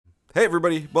Hey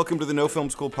everybody, welcome to the No Film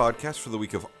School podcast for the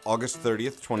week of August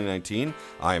 30th, 2019.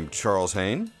 I'm Charles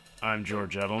Hain. I'm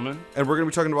George Edelman. And we're going to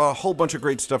be talking about a whole bunch of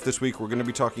great stuff this week. We're going to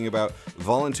be talking about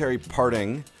voluntary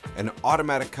parting and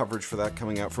automatic coverage for that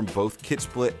coming out from both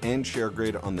KitSplit and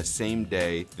ShareGrid on the same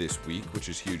day this week, which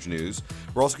is huge news.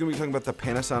 We're also going to be talking about the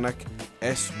Panasonic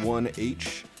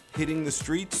S1H hitting the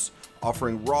streets,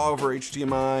 offering RAW over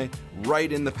HDMI,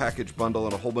 right in the package bundle,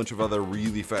 and a whole bunch of other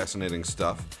really fascinating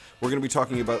stuff. We're going to be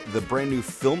talking about the brand new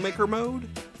filmmaker mode,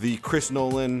 the Chris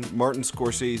Nolan, Martin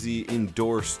Scorsese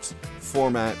endorsed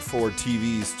format for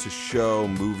TVs to show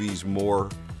movies more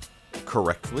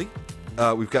correctly.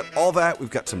 We've got all that. We've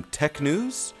got some tech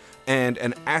news and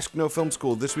an Ask No Film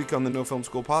School this week on the No Film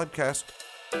School podcast.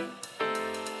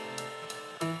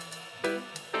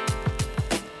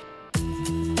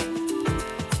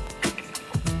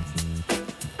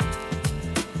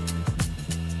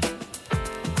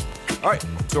 All right,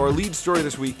 so our lead story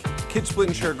this week, KitSplit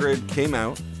and ShareGrid came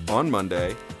out on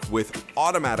Monday with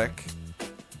automatic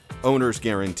owner's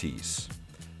guarantees.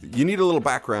 You need a little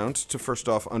background to first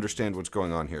off understand what's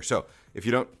going on here. So if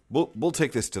you don't, we'll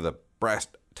take this to the brass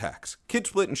tacks.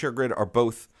 KitSplit and ShareGrid are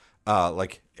both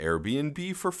like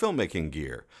Airbnb for filmmaking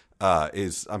gear.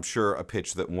 Is, I'm sure, a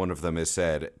pitch that one of them has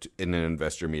said in an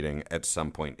investor meeting at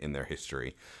some point in their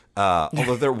history.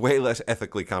 Although they're way less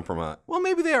ethically compromised. Well,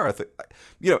 maybe they are.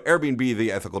 Airbnb,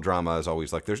 the ethical drama is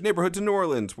always like, there's neighborhoods in New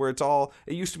Orleans where it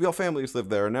used to be all families live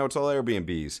there, and now it's all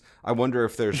Airbnbs. I wonder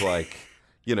if there's like,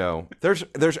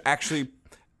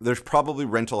 there's probably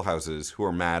rental houses who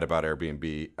are mad about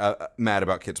Airbnb, mad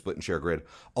about KitSplit and ShareGrid.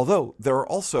 Although there are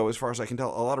also, as far as I can tell,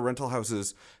 a lot of rental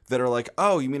houses that are like,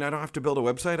 oh, you mean I don't have to build a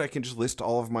website? I can just list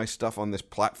all of my stuff on this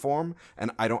platform,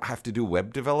 and I don't have to do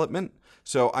web development.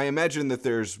 So I imagine that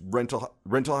there's rental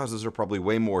houses are probably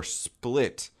way more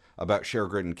split about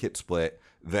ShareGrid and KitSplit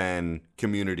than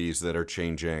communities that are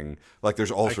changing. Like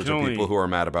there's all sorts of people who are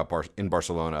mad about in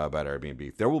Barcelona about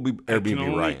Airbnb. There will be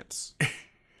Airbnb riots.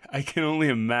 I can only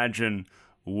imagine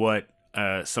what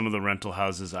some of the rental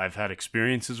houses I've had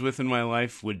experiences with in my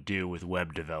life would do with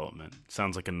web development.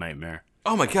 Sounds like a nightmare.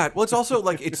 Oh my God. Well, it's also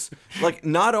like, it's like,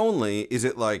 not only is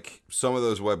it like some of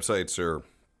those websites are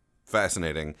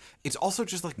fascinating, it's also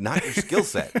just like not your skill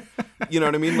set. You know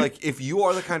what I mean? Like if you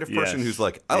are the kind of person who's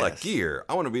like, I like gear,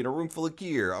 I want to be in a room full of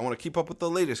gear, I want to keep up with the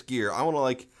latest gear, I want to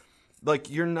like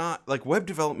you're not, like web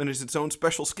development is its own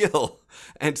special skill.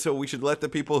 And so we should let the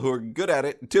people who are good at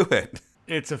it do it.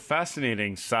 It's a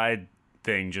fascinating side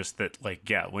thing, just that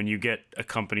when you get a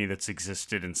company that's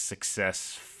existed and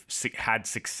had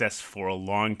success for a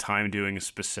long time doing a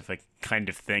specific kind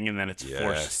of thing, and then it's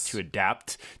forced to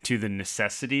adapt to the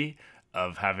necessity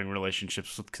of having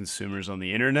relationships with consumers on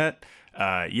the internet.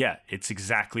 It's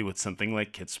exactly what something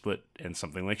like KitSplit and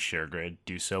something like ShareGrid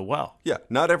do so well. Yeah,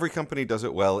 not every company does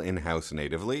it well in-house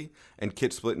natively, and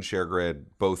KitSplit and ShareGrid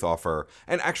both offer,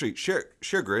 and actually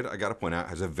ShareGrid, I got to point out,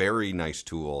 has a very nice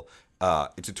tool.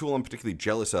 It's a tool I'm particularly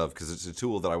jealous of because it's a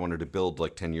tool that I wanted to build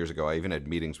like 10 years ago. I even had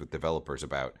meetings with developers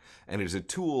about. And it's a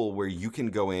tool where you can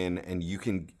go in and you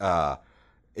can,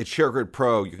 it's ShareGrid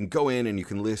Pro, you can go in and you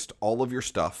can list all of your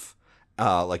stuff,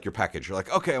 like your package. You're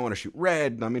like, okay, I want to shoot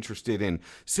Red, and I'm interested in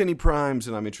Cine Primes,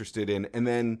 and I'm interested in, and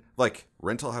then like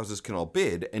rental houses can all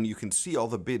bid, and you can see all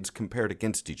the bids compared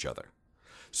against each other.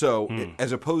 So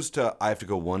as opposed to I have to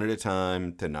go one at a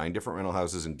time to 9 different rental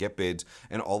houses and get bids,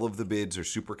 and all of the bids are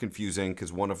super confusing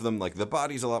because one of them, like the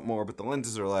body's a lot more, but the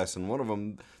lenses are less, and one of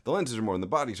them, the lenses are more and the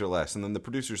bodies are less. And then the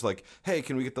producer's like, hey,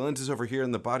 can we get the lenses over here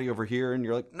and the body over here? And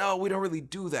you're like, no, we don't really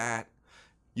do that.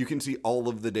 You can see all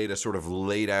of the data sort of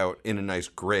laid out in a nice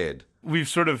grid. We've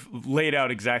sort of laid out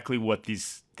exactly what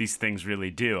these things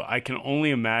really do. I can only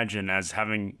imagine, as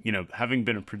having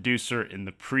been a producer in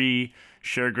the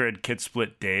pre-ShareGrid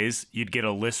KitSplit days, you'd get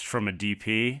a list from a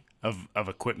DP of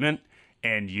equipment,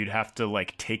 and you'd have to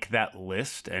like take that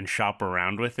list and shop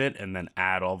around with it and then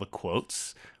add all the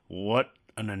quotes. What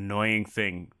an annoying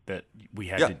thing that we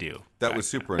had to do. That was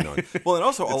super annoying. Well, and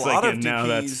also a lot of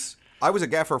DPs... I was a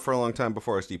gaffer for a long time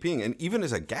before I was DPing, and even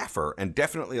as a gaffer, and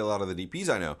definitely a lot of the DPs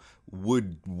I know,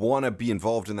 would want to be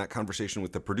involved in that conversation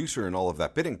with the producer and all of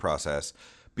that bidding process,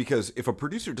 because if a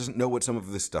producer doesn't know what some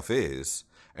of this stuff is,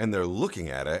 and they're looking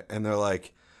at it, and they're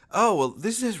like, oh, well,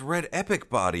 this is Red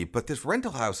Epic body, but this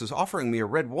rental house is offering me a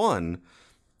Red 1.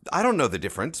 I don't know the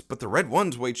difference, but the Red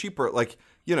 1's way cheaper. Like,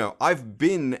 I've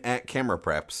been at camera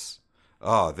preps.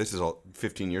 Oh, this is all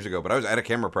 15 years ago, but I was at a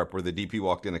camera prep where the DP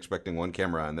walked in expecting one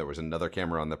camera and there was another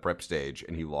camera on the prep stage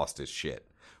and he lost his shit.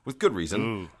 With good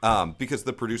reason. Because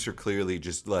the producer clearly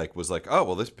just was like, oh,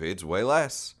 well, this bid's way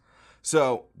less.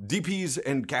 So DPs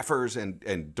and gaffers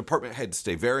and department heads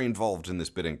stay very involved in this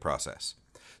bidding process.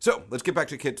 So let's get back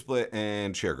to KidSplit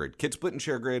and ShareGrid. KidSplit and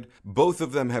ShareGrid, both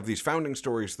of them have these founding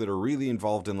stories that are really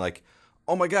involved in like,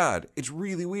 oh my God, it's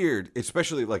really weird.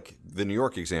 Especially like the New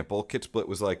York example, KidSplit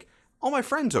was like, all my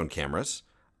friends own cameras.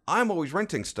 I'm always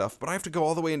renting stuff, but I have to go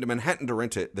all the way into Manhattan to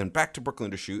rent it, then back to Brooklyn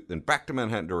to shoot, then back to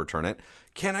Manhattan to return it.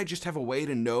 Can I just have a way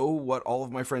to know what all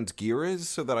of my friends' gear is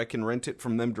so that I can rent it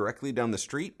from them directly down the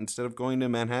street instead of going to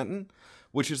Manhattan?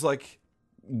 Which is like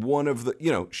one of the,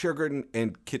 ShareGrid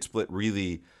and KidSplit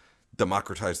really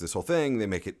democratize this whole thing. They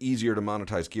make it easier to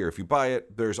monetize gear if you buy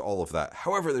it. There's all of that.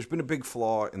 However, there's been a big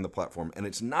flaw in the platform, and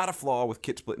it's not a flaw with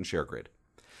KidSplit and ShareGrid.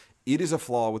 It is a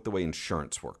flaw with the way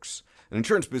insurance works. An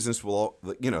insurance business will,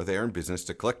 they are in business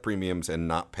to collect premiums and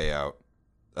not pay out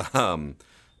claims.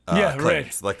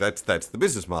 Right. Like that's the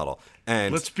business model.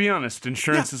 And let's be honest,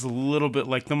 insurance is a little bit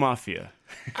like the mafia.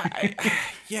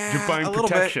 You're buying a little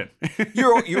protection. Bit.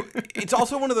 It's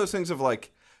also one of those things of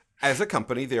like, as a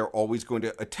company, they are always going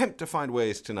to attempt to find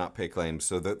ways to not pay claims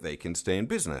so that they can stay in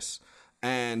business.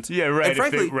 And right. And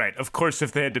frankly, Of course,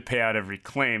 if they had to pay out every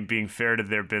claim, being fair to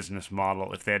their business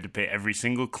model, if they had to pay every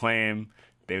single claim,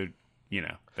 they would,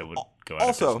 that would go out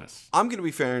of business. I'm going to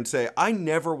be fair and say I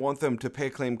never want them to pay a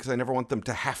claim because I never want them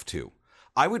to have to.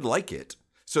 I would like it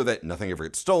so that nothing ever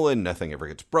gets stolen, nothing ever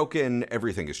gets broken,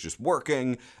 everything is just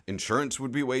working. Insurance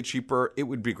would be way cheaper. It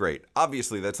would be great.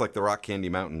 Obviously, that's like the Rock Candy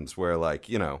Mountains where like,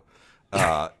 the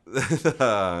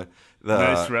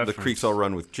creeks all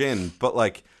run with gin. But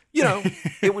like,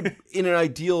 it would, in an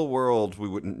ideal world, we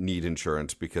wouldn't need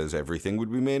insurance because everything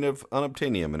would be made of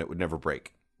unobtainium and it would never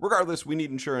break. Regardless, we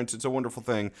need insurance. It's a wonderful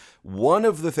thing. One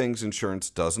of the things insurance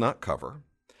does not cover,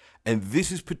 and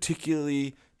this is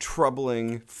particularly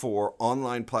troubling for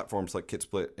online platforms like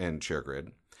KidSplit and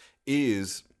ShareGrid,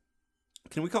 is,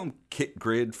 can we call them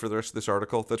KitGrid for the rest of this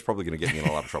article? That's probably going to get me in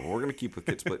a lot of trouble. We're going to keep with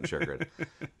KidSplit and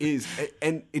ShareGrid.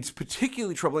 And it's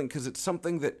particularly troubling because it's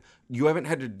something that you haven't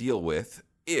had to deal with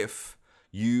if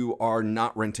you are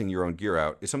not renting your own gear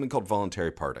out. It's something called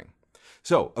voluntary parting.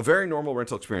 So, a very normal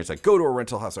rental experience. I go to a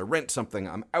rental house, I rent something,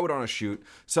 I'm out on a shoot,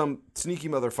 some sneaky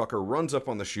motherfucker runs up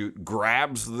on the shoot,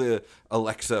 grabs the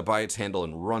Alexa by its handle,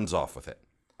 and runs off with it.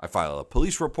 I file a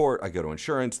police report, I go to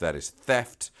insurance, that is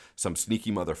theft, some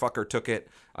sneaky motherfucker took it,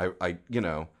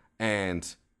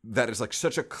 and that is like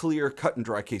such a clear, cut and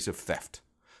dry case of theft.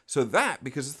 So that,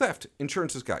 because it's theft,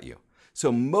 insurance has got you.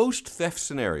 So most theft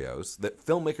scenarios that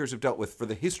filmmakers have dealt with for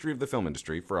the history of the film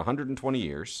industry for 120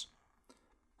 years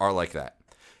are like that.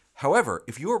 However,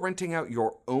 if you are renting out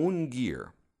your own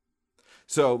gear,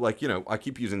 so like, I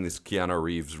keep using this Keanu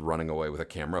Reeves running away with a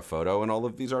camera photo in all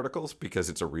of these articles because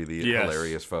it's a really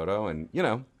hilarious photo and,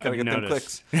 gotta get them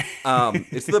clicks.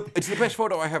 It's the best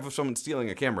photo I have of someone stealing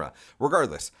a camera.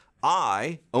 Regardless,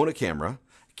 I own a camera.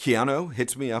 Keanu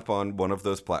hits me up on one of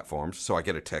those platforms, so I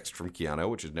get a text from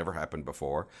Keanu, which has never happened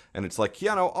before, and it's like,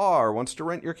 Keanu R wants to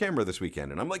rent your camera this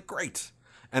weekend, and I'm like, great.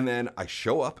 And then I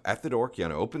show up at the door.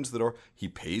 Keanu opens the door. He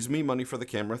pays me money for the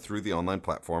camera through the online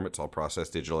platform. It's all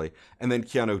processed digitally. And then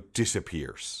Keanu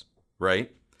disappears,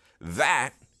 right?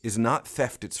 That is not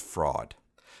theft. It's fraud.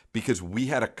 Because we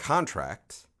had a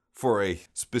contract for a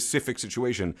specific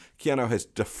situation. Keanu has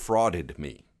defrauded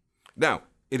me. Now,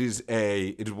 it is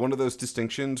one of those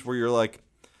distinctions where you're like,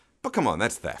 but come on,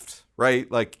 that's theft,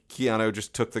 right? Like, Keanu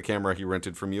just took the camera he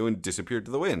rented from you and disappeared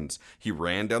to the winds. He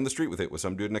ran down the street with it with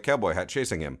some dude in a cowboy hat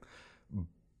chasing him.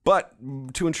 But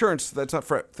to insurance, that's not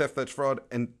theft, that's fraud,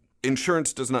 and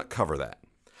insurance does not cover that.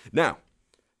 Now,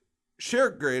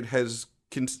 ShareGrid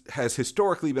has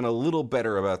historically been a little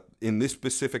better about in this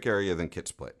specific area than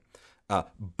KidSplit.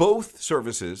 Both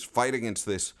services fight against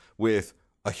this with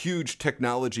a huge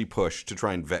technology push to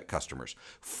try and vet customers.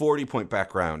 40-point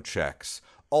background checks,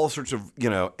 all sorts of,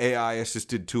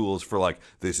 AI-assisted tools for like,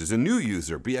 this is a new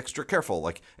user, be extra careful.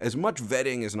 Like, as much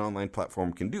vetting as an online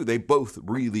platform can do, they both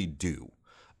really do.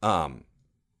 And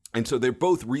so they're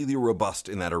both really robust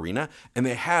in that arena, and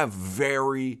they have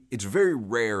it's very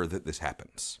rare that this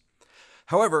happens.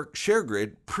 However,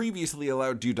 ShareGrid previously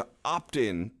allowed you to opt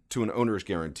in to an owner's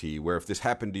guarantee, where if this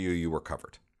happened to you, you were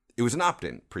covered. It was an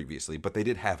opt-in previously, but they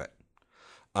did have it.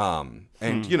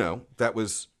 That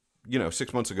was,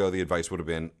 6 months ago, the advice would have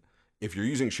been, if you're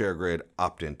using ShareGrid,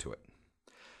 opt into it.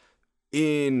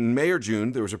 In May or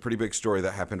June, there was a pretty big story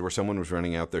that happened where someone was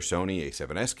renting out their Sony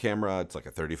A7S camera. It's like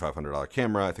a $3,500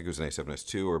 camera. I think it was an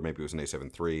A7S II or maybe it was an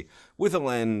A7 III with a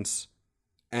lens.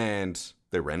 And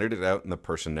they rented it out and the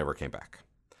person never came back.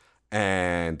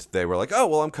 And they were like, oh,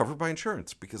 well, I'm covered by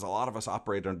insurance, because a lot of us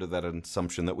operate under that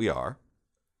assumption that we are.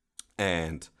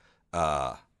 And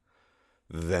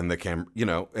then the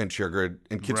and ShareGrid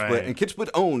and KidSplit. Right. And KidSplit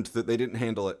owned that they didn't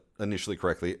handle it initially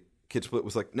correctly. KidSplit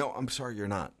was like, no, I'm sorry, you're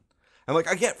not. And like,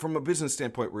 I get from a business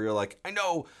standpoint where you're like, I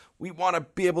know we want to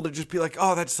be able to just be like,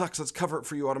 oh, that sucks, let's cover it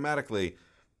for you automatically.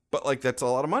 But like, that's a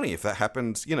lot of money. If that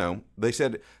happens, they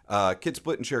said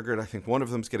KidSplit and ShareGrid, I think one of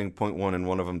them's getting 0.1 and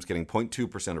one of them's getting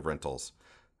 0.2% of rentals.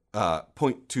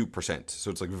 0.2%.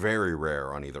 So it's like very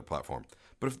rare on either platform.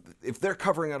 But if they're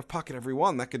covering out of pocket every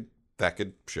one, that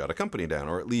could shut a company down,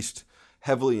 or at least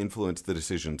heavily influence the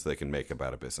decisions they can make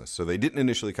about a business. So they didn't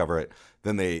initially cover it.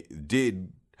 Then they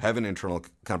did have an internal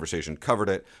conversation, covered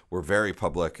it, were very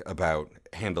public about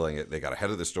handling it. They got ahead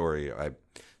of the story.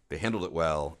 They handled it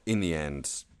well. In the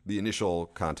end, the initial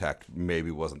contact maybe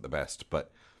wasn't the best,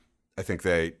 but I think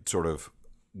they sort of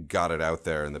got it out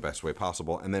there in the best way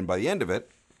possible. And then by the end of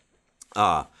it,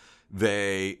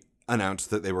 they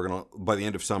announced that they were going to, by the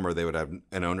end of summer, they would have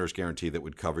an owner's guarantee that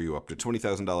would cover you up to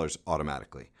 $20,000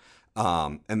 automatically.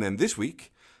 And then this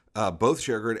week, both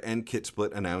ShareGrid and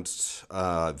KidSplit announced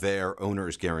their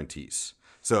owner's guarantees.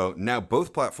 So now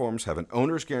both platforms have an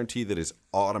owner's guarantee that is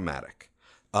automatic.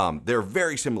 They're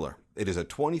very similar. It is a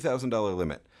 $20,000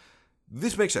 limit.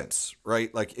 This makes sense,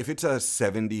 right? Like if it's a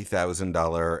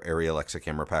 $70,000 Area Alexa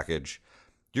camera package,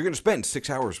 you're going to spend 6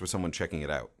 hours with someone checking it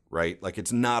out, right? Like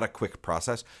it's not a quick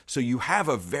process. So you have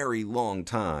a very long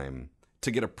time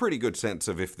to get a pretty good sense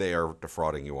of if they are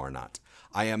defrauding you or not.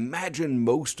 I imagine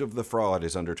most of the fraud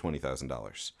is under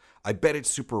 $20,000. I bet it's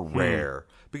super rare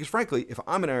because frankly, if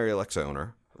I'm an Area Alexa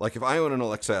owner, like if I own an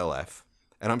Alexa LF,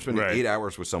 and I'm spending 8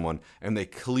 hours with someone, and they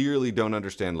clearly don't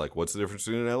understand, like, what's the difference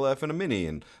between an LF and a Mini?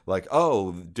 And, like,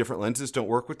 oh, different lenses don't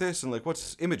work with this? And, like,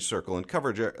 what's image circle and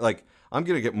coverage? Like, I'm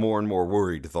going to get more and more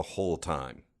worried the whole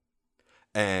time.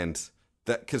 And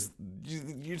that, because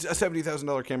a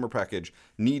 $70,000 camera package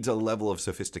needs a level of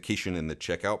sophistication in the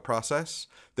checkout process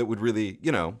that would really,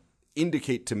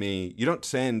 indicate to me, you don't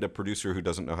send a producer who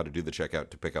doesn't know how to do the checkout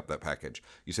to pick up that package.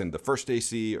 You send the first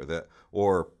AC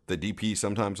or the DP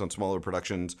sometimes on smaller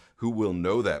productions who will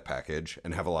know that package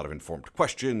and have a lot of informed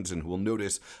questions and who will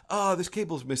notice, this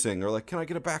cable's missing, or like, can I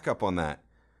get a backup on that?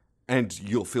 And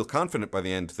you'll feel confident by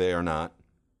the end they are not,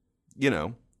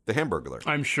 the Hamburglar.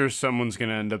 I'm sure someone's going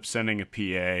to end up sending a PA,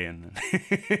 and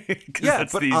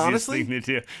that's the easiest thing to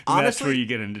do. That's where you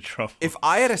get into trouble. If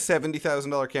I had a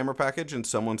 $70,000 camera package and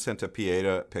someone sent a PA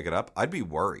to pick it up, I'd be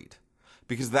worried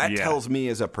because that tells me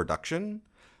as a production,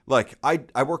 like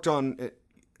I worked on,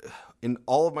 in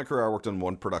all of my career, I worked on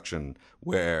one production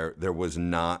where there was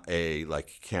not a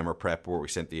like camera prep where we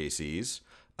sent the ACs.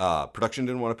 Production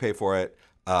didn't want to pay for it.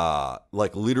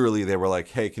 Like literally they were like,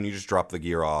 hey, can you just drop the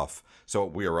gear off? So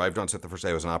we arrived on set the first day.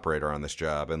 I was an operator on this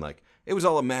job, and like it was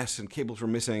all a mess, and cables were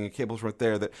missing, and cables weren't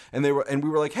there. And we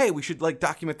were like, hey, we should like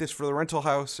document this for the rental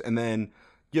house. And then,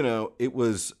 it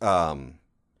was, and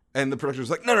the production was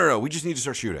like, no, we just need to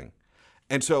start shooting.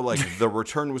 And so like the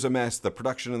return was a mess. The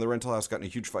production and the rental house got in a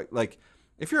huge fight. Like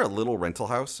if you're a little rental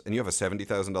house and you have a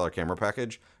 $70,000 camera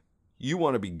package, you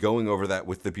want to be going over that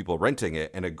with the people renting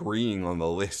it and agreeing on the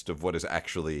list of what is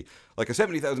actually like a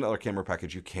 $70,000 camera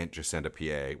package. You can't just send a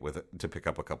PA to pick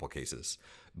up a couple cases.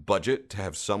 Budget to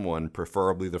have someone,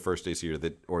 preferably the first AC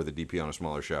or the DP on a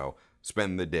smaller show,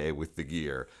 spend the day with the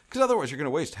gear. Because otherwise you're going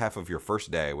to waste half of your first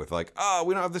day with like,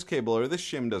 we don't have this cable or this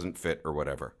shim doesn't fit or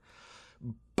whatever.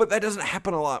 But that doesn't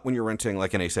happen a lot when you're renting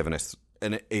like an A7S,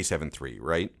 an A7 III,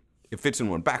 right? It fits in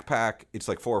one backpack. It's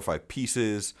like 4 or 5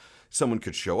 pieces. Someone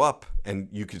could show up and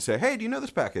you could say, hey, do you know this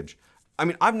package? I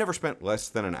mean, I've never spent less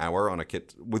than an hour on a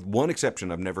kit. With one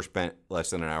exception, I've never spent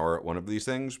less than an hour at one of these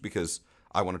things because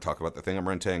I want to talk about the thing I'm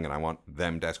renting and I want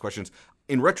them to ask questions.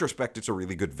 In retrospect, it's a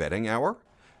really good vetting hour.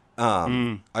 I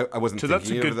wasn't thinking of that. So that's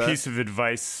a good piece of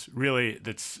advice, really,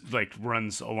 that's like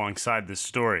runs alongside this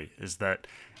story, is that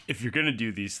if you're going to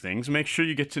do these things, make sure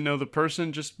you get to know the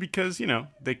person just because,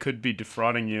 they could be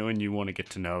defrauding you and you want to get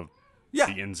to know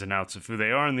the ins and outs of who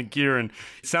they are and the gear. And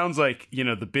it sounds like,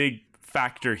 the big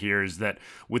factor here is that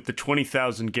with the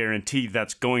 20,000 guarantee,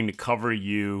 that's going to cover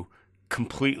you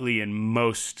completely in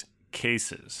most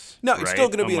cases. No, it's still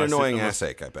going to be an annoying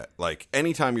ass-ache, I bet. Like,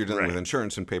 anytime you're dealing with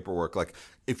insurance and paperwork, like,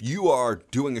 if you are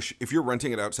doing if you're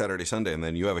renting it out Saturday, Sunday, and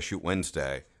then you have a shoot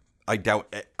Wednesday, I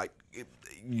doubt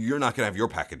you're not going to have your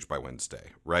package by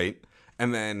Wednesday, right?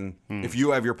 And then if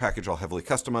you have your package all heavily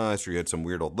customized or you had some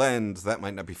weird old lens, that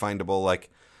might not be findable.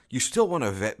 Like, you still want to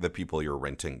vet the people you're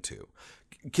renting to.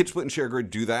 KidSplit and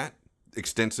ShareGrid do that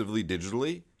extensively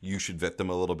digitally. You should vet them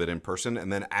a little bit in person.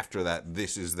 And then after that,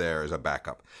 this is there as a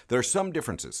backup. There are some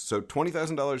differences. So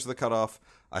 $20,000 is the cutoff.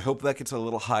 I hope that gets a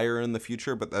little higher in the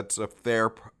future, but that's a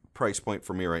fair price point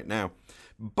for me right now.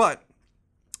 But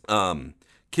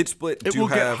KidSplit It will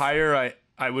get higher.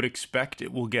 I would expect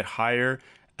it will get higher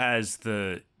as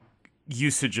the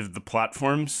usage of the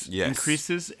platforms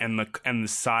increases, and the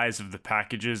size of the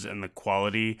packages and the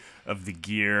quality of the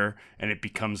gear, and it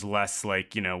becomes less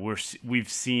like, we've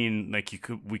seen, like,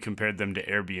 we compared them to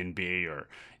Airbnb or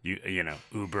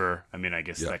Uber. I mean, I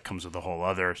guess that comes with a whole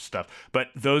other stuff. But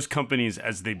those companies,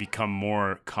 as they become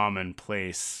more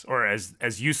commonplace, or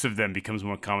as use of them becomes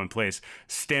more commonplace,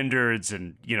 standards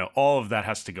and all of that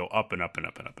has to go up and up and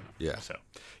up and up and up. Yeah. So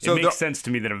it makes sense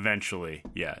to me that eventually,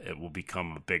 it will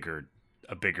become a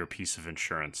bigger piece of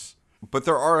insurance. But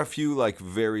there are a few like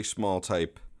very small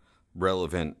type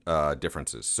relevant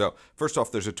differences. So first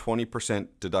off, there's a 20%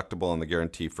 deductible on the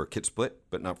guarantee for KidSplit,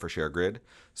 but not for ShareGrid.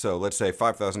 So let's say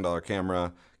 $5,000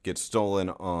 camera gets stolen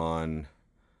on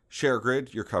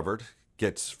ShareGrid, you're covered.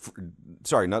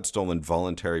 Not stolen,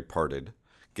 voluntary parted.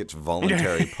 Gets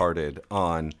voluntary parted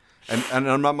on, and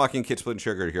I'm not mocking KidSplit and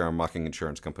ShareGrid here. I'm mocking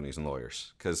insurance companies and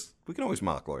lawyers, because we can always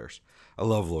mock lawyers. I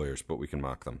love lawyers, but we can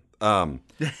mock them. And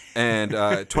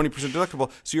 20%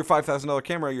 deductible. So your $5,000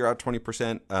 camera, you're out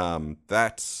 20%.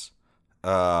 That's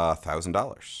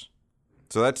 $1,000.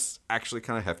 So that's actually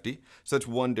kind of hefty. So that's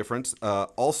one difference.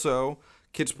 Also,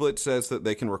 KidSplit says that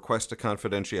they can request a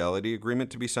confidentiality agreement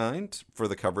to be signed for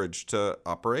the coverage to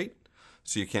operate.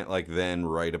 So you can't then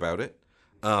write about it.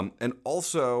 And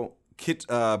also,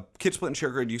 KidSplit and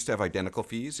ShareGrid used to have identical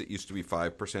fees. It used to be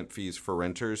 5% fees for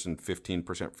renters and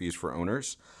 15% fees for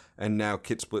owners. And now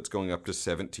KidSplit's going up to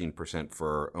 17%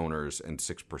 for owners and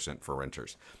 6% for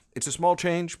renters. It's a small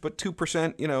change, but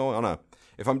 2%,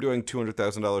 if I'm doing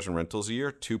 $200,000 in rentals a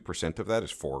year, 2% of that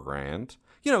is $4,000.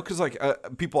 Because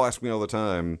people ask me all the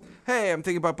time, hey, I'm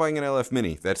thinking about buying an LF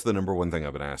Mini. That's the number one thing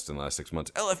I've been asked in the last 6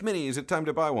 months. LF Mini, is it time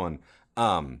to buy one?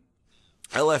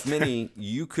 LF Mini,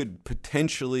 you could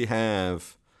potentially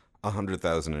have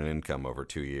 $100,000 in income over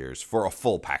 2 years for a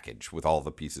full package with all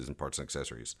the pieces and parts and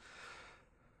accessories.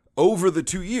 Over the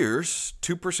 2 years,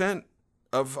 2%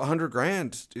 of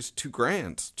 $100,000 is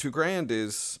 $2,000. $2,000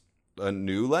 is a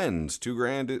new lens.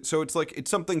 $2,000. So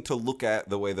it's something to look at,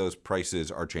 the way those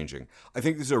prices are changing. I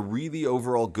think this is a really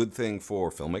overall good thing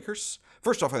for filmmakers.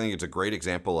 First off, I think it's a great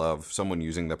example of someone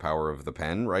using the power of the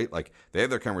pen, right? Like, they had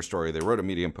their camera story, they wrote a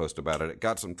Medium post about it, it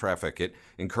got some traffic, it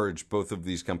encouraged both of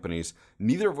these companies,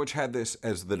 neither of which had this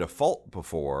as the default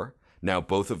before. Now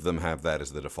both of them have that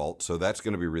as the default, so that's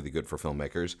going to be really good for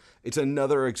filmmakers. It's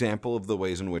another example of the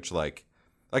ways in which, like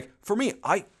for me,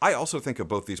 I also think of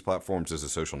both these platforms as a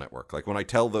social network. Like, when I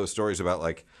tell those stories about,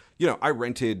 I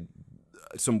rented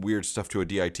some weird stuff to a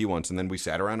DIT once, and then we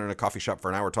sat around in a coffee shop for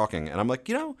an hour talking, and I'm like,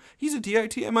 he's a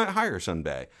DIT I might hire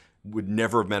someday. Would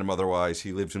never have met him otherwise.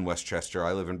 He lives in Westchester,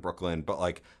 I live in Brooklyn,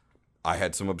 but I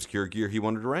had some obscure gear he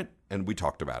wanted to rent, and we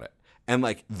talked about it. And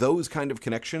those kind of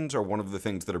connections are one of the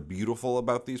things that are beautiful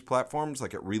about these platforms.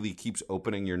 It really keeps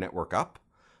opening your network up,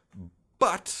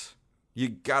 but you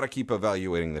gotta keep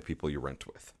evaluating the people you rent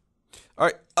with. All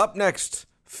right, up next,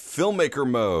 filmmaker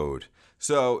mode.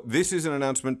 So this is an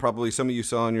announcement probably some of you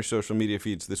saw on your social media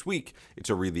feeds this week. It's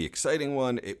a really exciting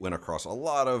one. It went across a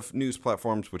lot of news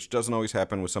platforms, which doesn't always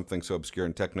happen with something so obscure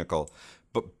and technical.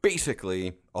 But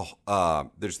basically,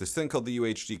 there's this thing called the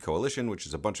UHD Coalition, which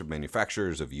is a bunch of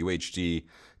manufacturers of UHD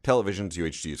televisions.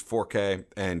 UHD is 4K,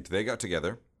 and they got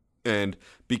together. And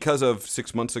because of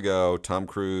 6 months ago, Tom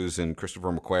Cruise and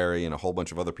Christopher McQuarrie and a whole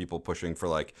bunch of other people pushing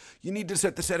for you need to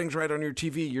set the settings right on your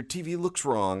TV. Your TV looks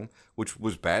wrong, which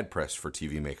was bad press for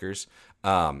TV makers.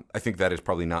 I think that is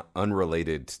probably not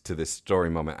unrelated to this story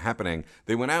moment happening.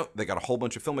 They went out, they got a whole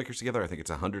bunch of filmmakers together. I think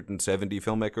it's 170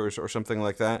 filmmakers or something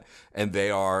like that. And they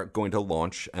are going to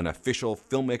launch an official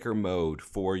filmmaker mode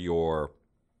for your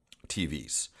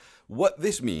TVs. What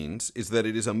this means is that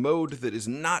it is a mode that is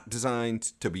not designed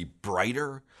to be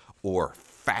brighter or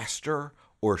faster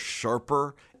or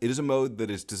sharper. It is a mode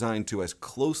that is designed to, as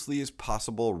closely as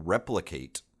possible,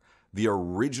 replicate the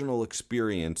original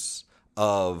experience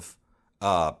of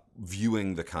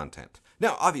viewing the content.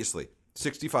 Now, obviously,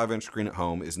 65-inch screen at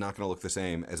home is not going to look the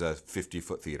same as a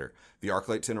 50-foot theater. The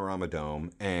ArcLight Cinerama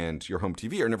Dome and your home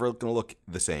TV are never going to look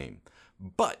the same.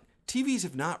 But TVs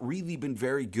have not really been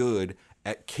very good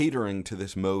at catering to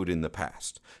this mode in the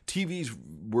past. TVs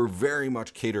were very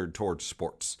much catered towards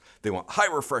sports. They want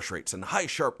high refresh rates and high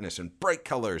sharpness and bright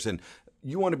colors, and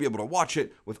you want to be able to watch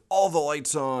it with all the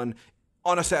lights on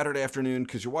a Saturday afternoon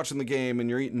because you're watching the game and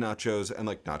you're eating nachos, and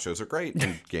nachos are great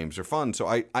and games are fun. So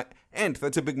and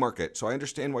that's a big market. So I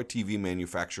understand why TV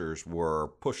manufacturers were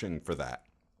pushing for that.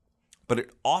 But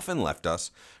it often left us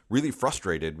really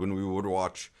frustrated when we would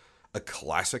watch a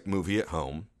classic movie at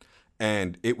home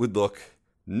and it would look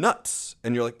nuts.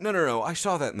 And you're like, no, I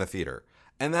saw that in the theater.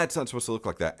 And that's not supposed to look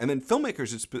like that. And then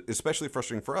filmmakers, it's especially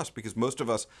frustrating for us because most of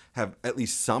us have at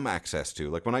least some access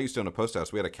to. Like when I used to own a post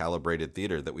house, we had a calibrated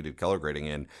theater that we did color grading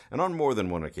in. And on more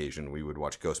than one occasion, we would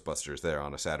watch Ghostbusters there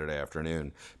on a Saturday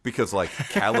afternoon because like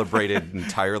calibrated,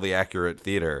 entirely accurate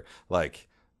theater, like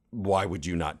why would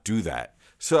you not do that?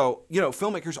 So,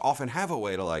 filmmakers often have a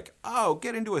way to like,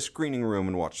 get into a screening room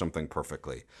and watch something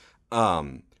perfectly.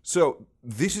 So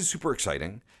this is super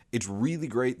exciting. It's really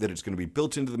great that it's going to be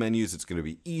built into the menus. It's going to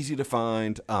be easy to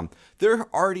find. There are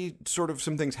already sort of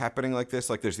some things happening like this.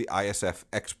 Like there's the ISF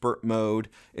expert mode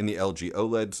in the LG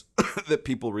OLEDs that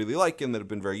people really like and that have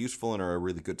been very useful and are a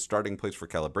really good starting place for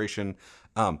calibration.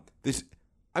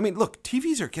 Look,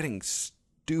 TVs are getting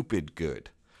stupid good.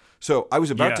 So I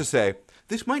was about to say,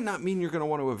 this might not mean you're going to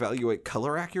want to evaluate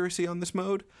color accuracy on this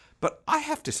mode, but I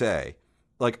have to say,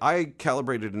 like I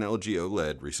calibrated an LG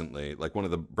OLED recently, like one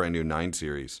of the brand new 9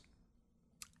 series.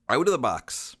 Out of the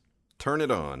box, turn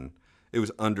it on, it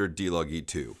was under D-Log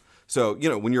E2. So,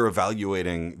 when you're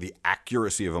evaluating the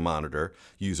accuracy of a monitor,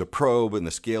 you use a probe and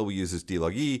the scale we use is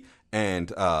D-Log E,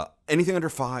 and anything under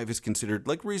 5 is considered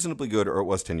like reasonably good, or it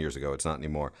was 10 years ago, it's not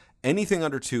anymore. Anything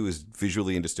under 2 is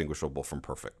visually indistinguishable from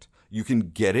perfect. You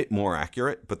can get it more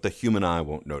accurate, but the human eye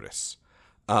won't notice.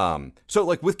 So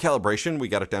like with calibration, we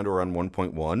got it down to around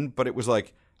 1.1, but it was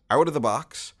like out of the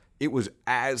box, it was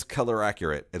as color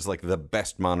accurate as like the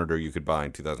best monitor you could buy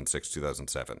in 2006,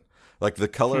 2007. Like the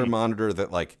color monitor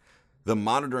that like the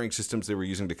monitoring systems they were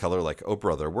using to color like Oh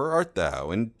Brother, Where Art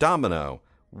Thou and Domino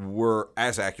were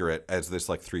as accurate as this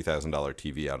like $3,000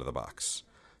 TV out of the box.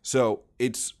 So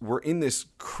we're in this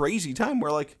crazy time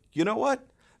where like, you know what?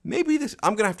 Maybe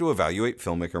I'm going to have to evaluate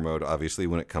filmmaker mode obviously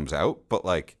when it comes out, but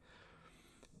like,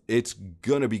 it's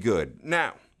gonna be good.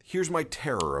 Now, here's my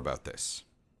terror about this.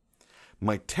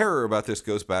 My terror about this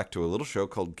goes back to a little show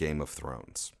called Game of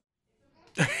Thrones.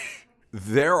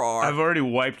 I've already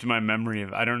wiped my memory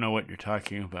of. I don't know what you're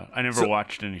talking about. I never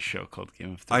watched any show called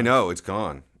Game of Thrones. I know, it's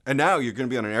gone. And now you're going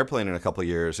to be on an airplane in a couple of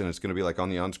years, and it's going to be like on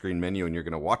the on-screen menu, and you're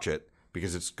going to watch it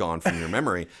because it's gone from your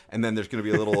memory. And then there's going to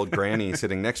be a little old granny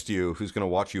sitting next to you who's going to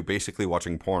watch you basically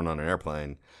watching porn on an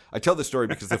airplane. I tell this story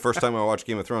because the first time I watched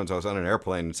Game of Thrones, I was on an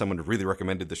airplane and someone really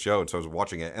recommended the show, and so I was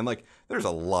watching it. And like, there's a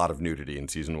lot of nudity in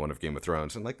season 1 of Game of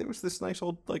Thrones, and like, there was this nice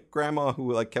old like grandma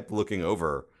who like kept looking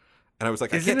over, and I was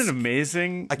like, isn't it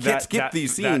amazing? I can't skip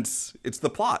these scenes. It's the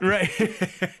plot, right?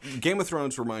 Game of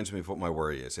Thrones reminds me of what my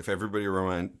worry is. If everybody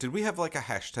did we have like a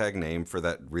hashtag name for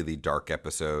that really dark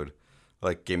episode?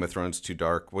 Like Game of Thrones Too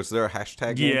Dark. Was there a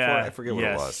hashtag name for it? I forget what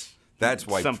it was. That's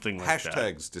why something like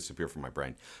hashtags disappear from my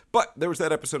brain. But there was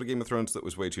that episode of Game of Thrones that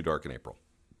was way too dark in April.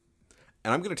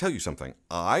 And I'm going to tell you something.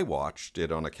 I watched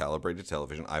it on a calibrated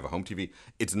television. I have a home TV.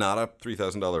 It's not a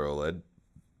 $3,000 OLED.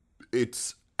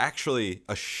 It's actually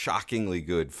a shockingly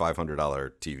good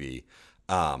 $500 TV.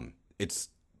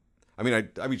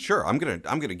 Sure. I'm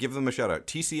gonna give them a shout out.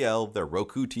 TCL, their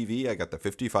Roku TV. I got the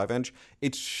 55-inch.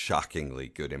 It's shockingly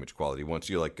good image quality once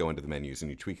you like go into the menus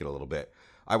and you tweak it a little bit.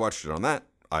 I watched it on that.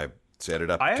 I set it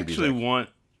up. I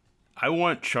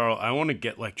want to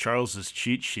get like Charles's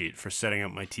cheat sheet for setting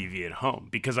up my TV at home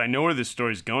because I know where this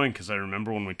story's going because I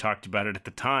remember when we talked about it at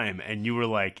the time and you were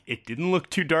like, it didn't look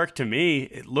too dark to me.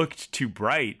 It looked too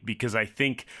bright because I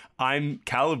think I'm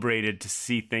calibrated to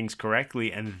see things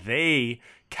correctly and they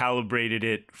calibrated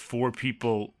it for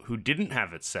people who didn't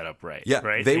have it set up right. Yeah,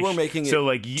 right? They were making it so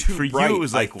like too for bright, you it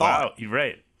was like, wow, you're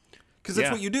right. Because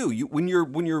that's what you do. When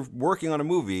you're working on a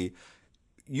movie,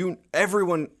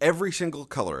 every single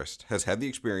colorist has had the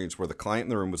experience where the client in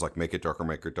the room was like, make it darker,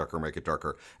 make it darker, make it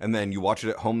darker. And then you watch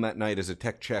it at home that night as a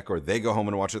tech check, or they go home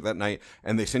and watch it that night,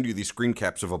 and they send you these screen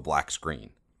caps of a black screen.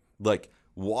 Like,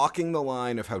 walking the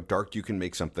line of how dark you can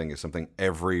make something is something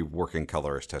every working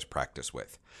colorist has practice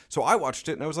with. So I watched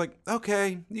it and I was like,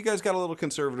 okay, you guys got a little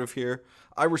conservative here.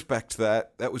 I respect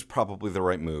that. That was probably the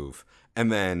right move.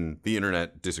 And then the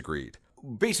internet disagreed.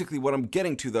 Basically, what I'm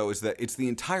getting to, though, is that it's the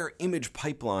entire image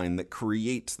pipeline that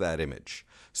creates that image.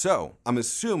 So I'm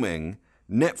assuming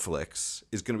Netflix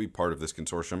is going to be part of this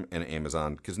consortium and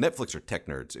Amazon, because Netflix are tech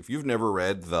nerds. If you've never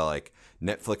read the like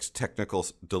Netflix technical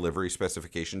delivery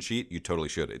specification sheet, you totally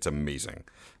should. It's amazing.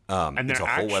 And they're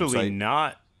actually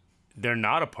not. They're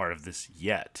not a part of this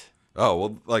yet. Oh,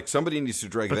 well, like somebody needs to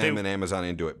drag them and Amazon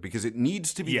into it because it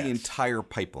needs to be the entire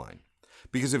pipeline.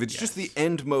 Because if it's just the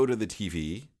end mode of the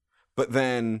TV, but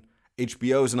then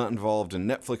HBO is not involved and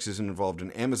Netflix isn't involved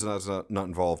and Amazon is not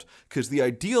involved, because the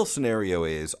ideal scenario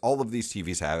is all of these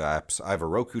TVs have apps. I have a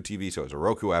Roku TV, so it's a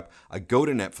Roku app. I go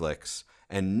to Netflix,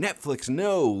 and Netflix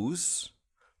knows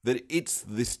that it's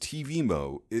this TV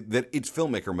mode, that it's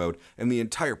filmmaker mode, and the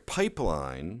entire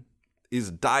pipeline is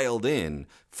dialed in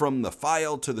from the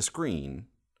file to the screen,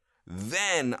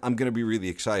 then I'm going to be really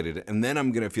excited, and then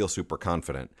I'm going to feel super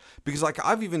confident. Because like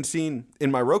I've even seen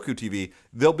in my Roku TV,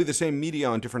 there'll be the same media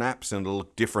on different apps, and it'll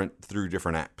look different through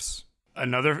different apps.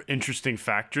 Another interesting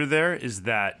factor there is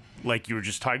that, like you were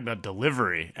just talking about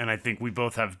delivery, and I think we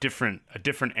both have a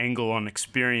different angle on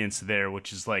experience there,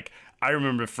 which is like, I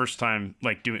remember the first time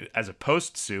like doing as a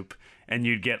post soup, and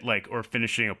you'd get like, or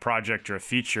finishing a project or a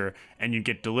feature, and you'd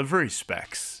get delivery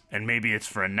specs, and maybe it's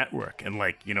for a network, and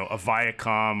like, you know, a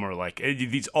Viacom or like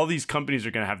all these companies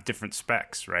are going to have different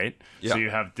specs, right? Yeah. So you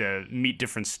have to meet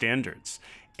different standards.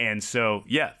 And so,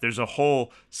 yeah, there's a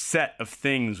whole set of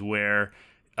things where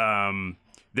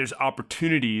there's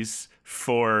opportunities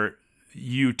for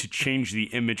you to change the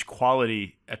image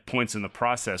quality at points in the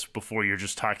process before you're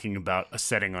just talking about a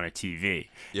setting on a TV.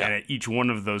 Yeah. And at each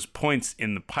one of those points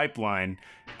in the pipeline,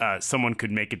 someone could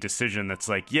make a decision that's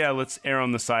like, yeah, let's err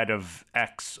on the side of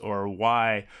X or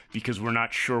Y because we're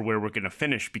not sure where we're going to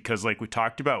finish. Because like we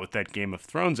talked about with that Game of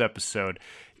Thrones episode,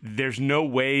 there's no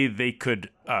way they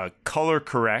could color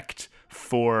correct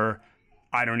for...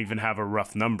 I don't even have a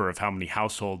rough number of how many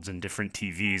households and different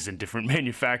TVs and different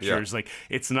manufacturers. Yeah. Like,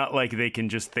 it's not like they can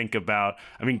just think about,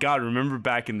 I mean, God, remember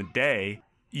back in the day,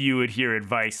 you would hear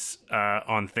advice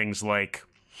on things like,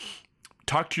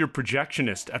 talk to your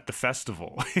projectionist at the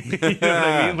festival. You know what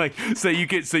I mean? Like, so you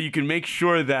can make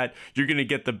sure that you're going to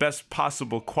get the best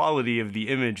possible quality of the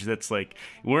image. That's like,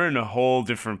 we're in a whole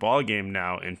different ballgame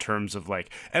now in terms of like,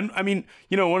 and I mean,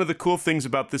 you know, one of the cool things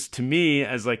about this to me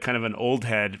as like kind of an old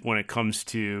head when it comes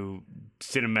to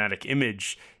cinematic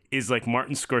image is like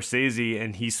Martin Scorsese,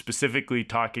 and he's specifically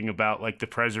talking about like the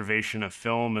preservation of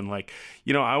film and like,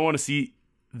 you know, I want to see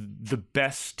the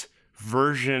best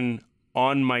version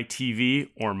on my TV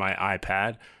or my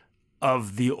iPad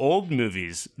of the old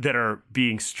movies that are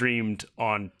being streamed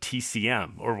on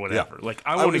TCM or whatever. Yeah. Like,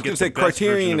 I want to get the best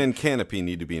Criterion and Canopy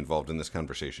need to be involved in this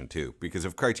conversation too, because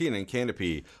if Criterion and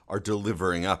Canopy are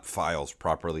delivering up files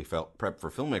properly prepped for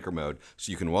filmmaker mode,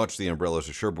 so you can watch The Umbrellas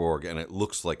of Cherbourg and it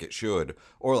looks like it should,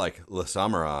 or like Le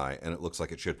Samurai and it looks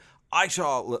like it should. I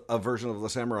saw a version of Le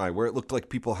Samurai where it looked like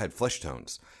people had flesh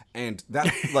tones. And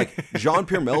that, like,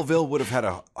 Jean-Pierre Melville would have had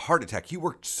a heart attack. He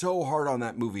worked so hard on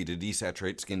that movie to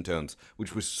desaturate skin tones,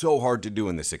 which was so hard to do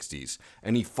in the 60s.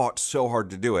 And he fought so hard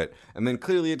to do it. And then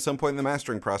clearly at some point in the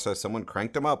mastering process, someone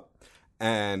cranked him up.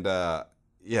 And,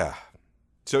 yeah.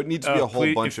 So it needs to be a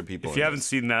whole bunch of people. If you haven't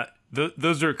seen that,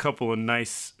 those are a couple of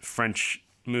nice French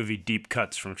movie deep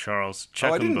cuts from Charles.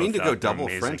 Check I didn't them mean to both go out. They're double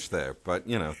amazing. French there, but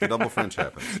you know, the double French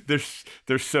happens.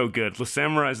 They're so good. Le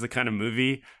Samurai is the kind of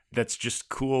movie that's just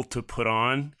cool to put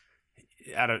on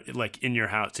like in your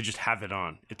house, to just have it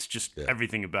on. It's just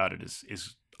everything about it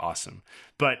is awesome.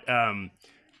 But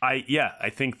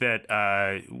I think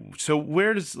that so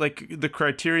where does like the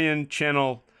Criterion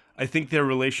channel, I think their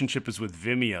relationship is with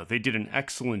Vimeo. They did an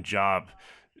excellent job.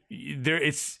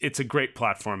 It's a great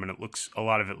platform, and a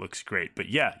lot of it looks great. But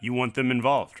yeah, you want them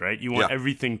involved, right? You want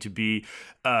everything to be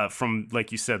from,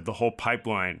 like you said, the whole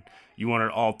pipeline. You want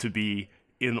it all to be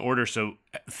in order, so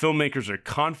filmmakers are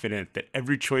confident that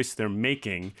every choice they're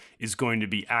making is going to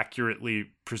be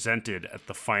accurately presented at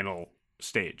the final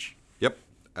stage. Yep,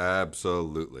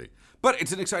 absolutely. But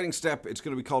it's an exciting step. It's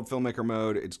going to be called Filmmaker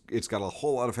Mode. It's got a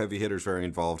whole lot of heavy hitters very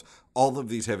involved. All of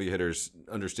these heavy hitters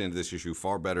understand this issue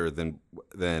far better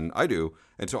than I do.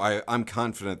 And so I'm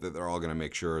confident that they're all going to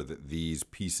make sure that these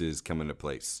pieces come into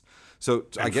place. So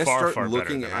And I guess far start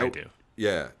looking better than out. I do.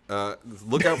 Yeah.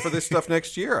 Look out for this stuff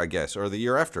next year, I guess, or the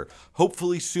year after.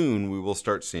 Hopefully soon we will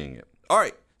start seeing it. All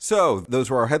right. So those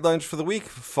were our headlines for the week.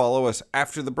 Follow us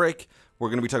after the break. We're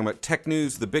going to be talking about tech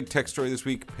news. The big tech story this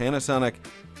week, Panasonic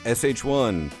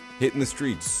S1H hitting the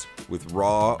streets with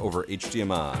RAW over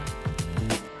HDMI.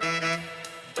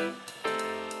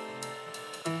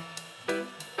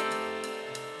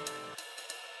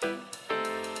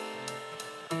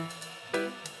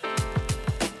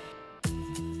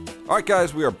 All right,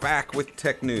 guys, we are back with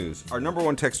tech news. Our number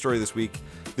one tech story this week,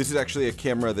 this is actually a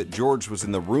camera that George was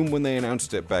in the room when they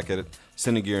announced it back at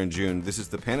Cinegear in June. This is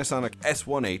the Panasonic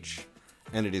S1H,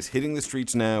 and it is hitting the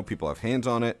streets now. People have hands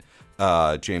on it.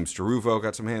 James Deruvo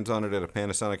got some hands on it at a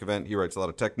Panasonic event. He writes a lot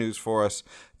of tech news for us.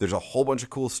 There's a whole bunch of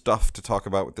cool stuff to talk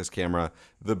about with this camera.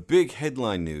 The big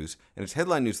headline news, and it's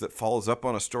headline news that follows up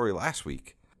on a story last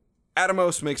week.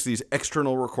 Atomos makes these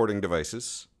external recording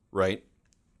devices, right?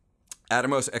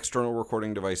 Atomos external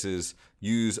recording devices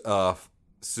use a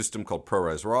system called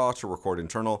ProRes RAW to record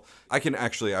internal. I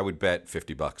would bet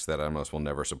 $50 that Atomos will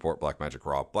never support Blackmagic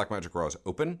RAW. Blackmagic RAW is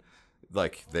open.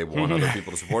 Like, they want other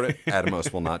people to support it.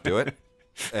 Atomos will not do it.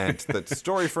 And that's a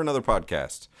story for another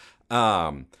podcast.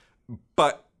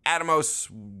 But Atomos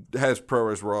has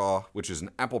ProRes RAW, which is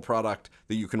an Apple product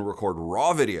that you can record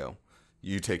raw video.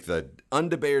 You take the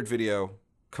undebayered video,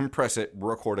 compress it,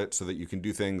 record it so that you can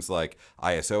do things like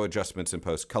ISO adjustments in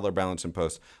post, color balance in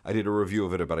post. I did a review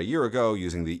of it about a year ago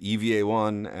using the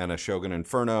EVA1 and a Shogun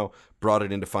Inferno, brought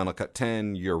it into Final Cut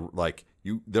 10.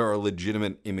 There are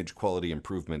legitimate image quality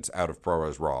improvements out of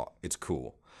ProRes RAW. It's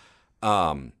cool.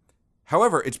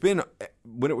 However,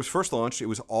 when it was first launched, it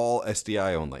was all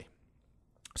SDI only.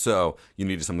 So you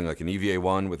needed something like an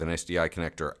EVA1 with an SDI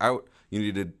connector out. You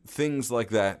needed things like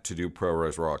that to do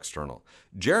ProRes RAW external.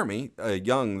 Jeremy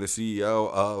Young, the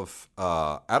CEO of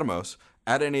Atomos,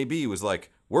 at NAB was like,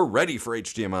 we're ready for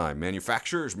HDMI.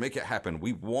 Manufacturers, make it happen.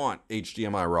 We want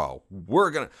HDMI RAW.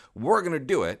 We're gonna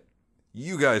do it.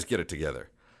 You guys get it together.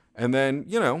 And then,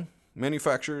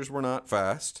 manufacturers were not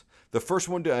fast. The first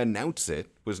one to announce it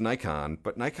was Nikon,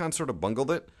 but Nikon sort of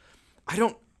bungled it.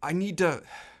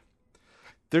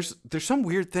 There's some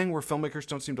weird thing where filmmakers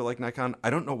don't seem to like Nikon. I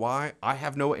don't know why. I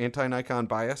have no anti-Nikon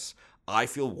bias. I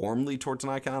feel warmly towards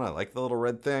Nikon. I like the little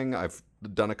red thing. I've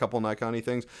done a couple Nikon-y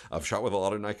things. I've shot with a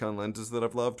lot of Nikon lenses that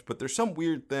I've loved. But there's some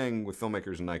weird thing with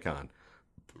filmmakers and Nikon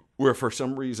where for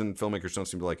some reason filmmakers don't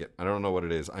seem to like it. I don't know what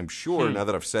it is. I'm sure now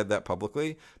that I've said that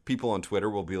publicly, people on Twitter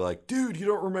will be like, dude, you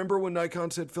don't remember when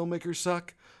Nikon said filmmakers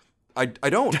suck? I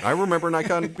don't. I remember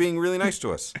Nikon being really nice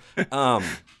to us.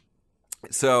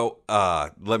 So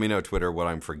let me know, Twitter, what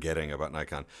I'm forgetting about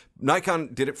Nikon.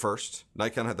 Nikon did it first.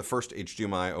 Nikon had the first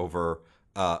HDMI over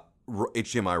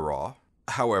HDMI RAW.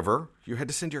 However, you had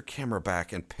to send your camera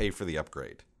back and pay for the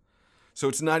upgrade. So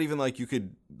it's not even like you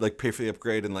could pay for the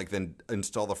upgrade and then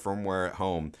install the firmware at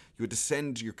home. You had to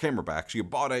send your camera back. So you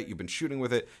bought it, you've been shooting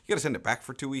with it. You got to send it back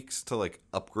for 2 weeks to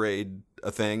upgrade a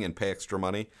thing and pay extra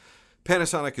money.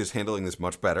 Panasonic is handling this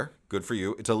much better. Good for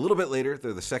you. It's a little bit later.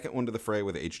 They're the second one to the fray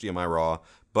with HDMI RAW,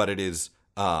 but it is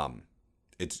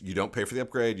you don't pay for the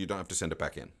upgrade. You don't have to send it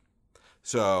back in.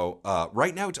 So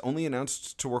right now it's only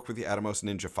announced to work with the Atomos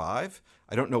Ninja 5.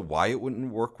 I don't know why it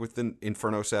wouldn't work with the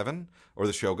Inferno 7 or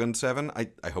the Shogun 7.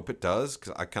 I hope it does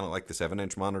because I kind of like the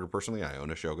 7-inch monitor personally. I own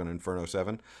a Shogun Inferno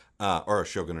 7 or a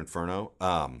Shogun Inferno.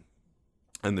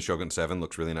 And the Shogun 7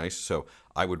 looks really nice, so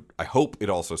I hope it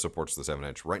also supports the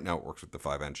 7-inch. Right now it works with the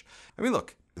 5-inch. I mean,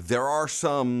 look, there are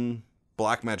some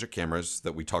Blackmagic cameras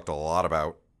that we talked a lot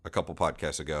about a couple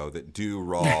podcasts ago that do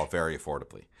RAW very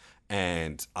affordably.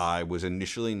 And I was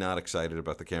initially not excited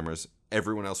about the cameras.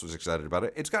 Everyone else was excited about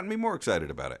it. It's gotten me more excited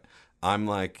about it.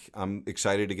 I'm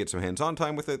excited to get some hands-on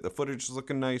time with it. The footage is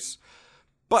looking nice.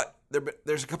 But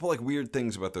there's a couple weird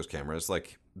things about those cameras.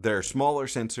 They're smaller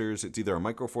sensors. It's either a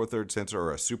micro four thirds sensor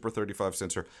or a super 35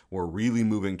 sensor. We're really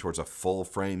moving towards a full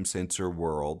frame sensor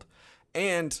world.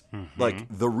 And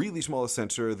the really smallest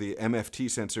sensor, the MFT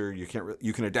sensor,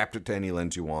 you can adapt it to any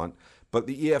lens you want. But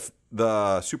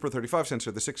the super 35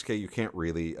 sensor, the 6K, you can't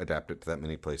really adapt it to that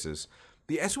many places.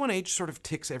 The S1H sort of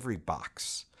ticks every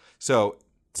box. So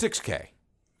 6K,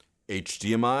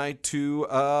 HDMI to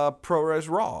ProRes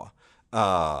RAW.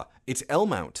 It's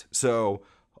L-mount, so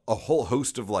a whole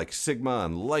host of Sigma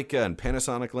and Leica and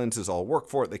Panasonic lenses all work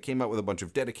for it. They came out with a bunch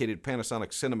of dedicated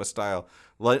Panasonic cinema style,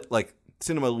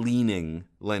 cinema leaning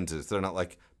lenses. They're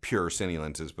not pure cine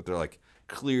lenses, but they're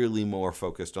clearly more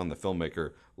focused on the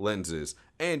filmmaker lenses.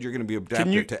 And you're going to be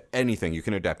adapted to anything. You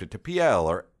can adapt it to PL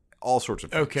or all sorts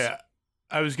of things. Okay.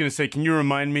 I was going to say, can you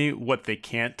remind me what they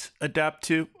can't adapt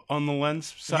to on the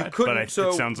lens side? You couldn't. It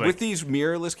sounds like with these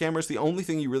mirrorless cameras, the only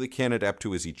thing you really can adapt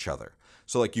to is each other.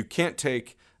 So you can't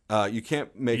take, you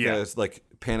can't make a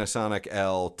Panasonic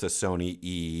L to Sony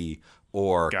E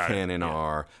or Canon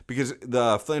R because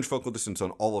the flange focal distance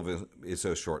on all of it is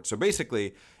so short. So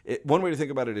basically, one way to think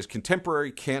about it is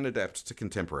contemporary can adapt to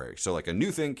contemporary. So a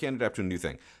new thing can adapt to a new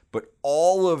thing, but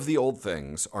all of the old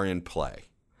things are in play.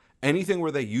 Anything where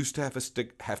they used to have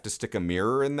to stick a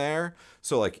mirror in there,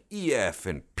 so EF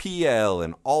and PL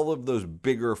and all of those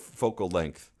bigger focal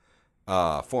length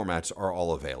formats are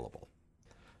all available.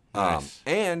 Nice.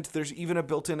 And there's even a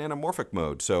built-in anamorphic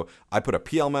mode. So I put a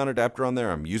PL mount adapter on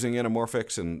there. I'm using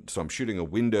anamorphics, and so I'm shooting a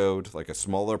windowed, a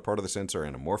smaller part of the sensor,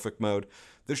 anamorphic mode.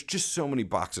 There's just so many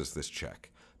boxes this check.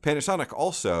 Panasonic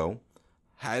also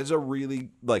has a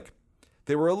really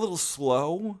they were a little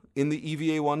slow in the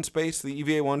EVA1 space. The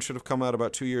EVA1 should have come out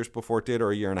about 2 years before it did,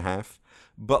 or a year and a half.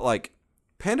 But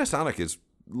Panasonic is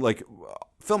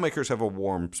filmmakers have a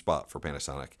warm spot for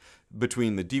Panasonic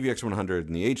between the DVX100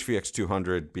 and the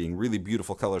HVX200 being really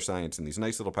beautiful color science and these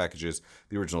nice little packages.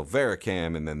 The original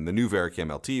Varicam and then the new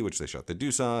Varicam LT, which they shot the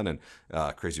Deuce on, and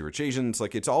Crazy Rich Asians.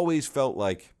 It's always felt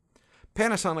like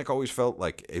Panasonic always felt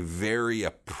like a very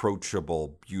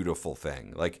approachable, beautiful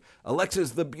thing. Like,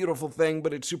 Alexa's the beautiful thing,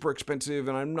 but it's super expensive,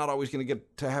 and I'm not always going to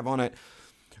get to have on it.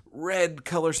 Red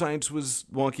color science was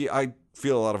wonky. I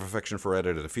feel a lot of affection for Red.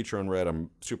 I did a feature on Red. I'm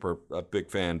super a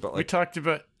big fan. But we talked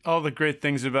about all the great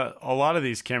things about a lot of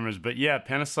these cameras, but yeah,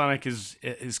 Panasonic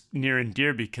is near and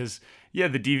dear because the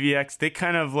DVX, they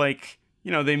kind of like,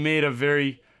 they made a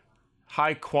very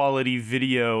high quality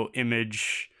video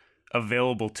image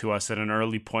available to us at an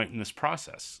early point in this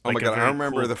process. Oh my God, I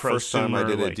remember cool the first time I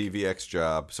did a like, DVX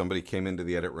job, somebody came into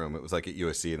the edit room. It was like at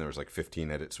USC, and there was like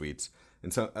 15 edit suites.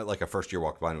 And so, like, a first year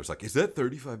walked by and was like, "Is that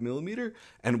 35 millimeter?"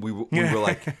 And we were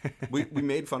like, we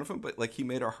made fun of him, but like he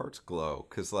made our hearts glow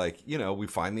because, like, we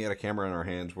finally had a camera in our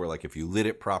hands where, like, if you lit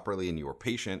it properly and you were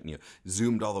patient and you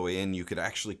zoomed all the way in, you could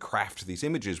actually craft these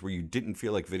images where you didn't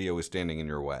feel like video was standing in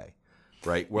your way,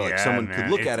 right? Where like someone could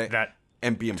look at it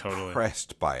and be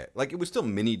impressed by it. Like, it was still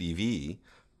mini DV,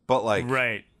 but like,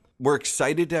 right. We're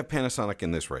excited to have Panasonic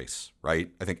in this race, right?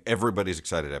 I think everybody's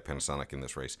excited to have Panasonic in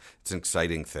this race. It's an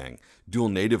exciting thing. Dual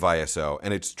native ISO,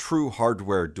 and it's true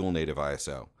hardware dual native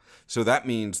ISO. So that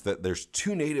means that there's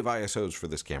 2 native ISOs for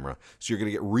this camera. So you're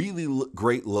going to get really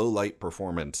great low light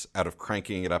performance out of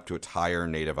cranking it up to its higher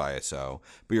native ISO,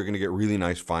 but you're going to get really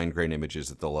nice fine grain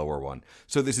images at the lower one.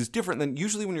 So this is different than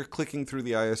usually when you're clicking through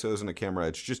the ISOs in a camera,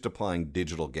 it's just applying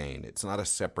digital gain. It's not a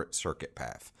separate circuit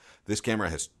path. This camera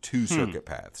has 2 circuit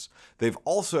paths. They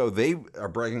are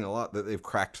bragging a lot that they've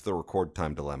cracked the record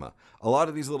time dilemma. A lot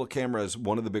of these little cameras,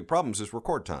 one of the big problems is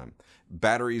record time.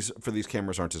 Batteries for these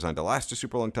cameras aren't designed to last a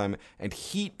super long time, and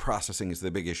heat processing is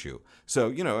the big issue.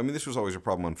 So, this was always a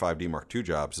problem on 5D Mark II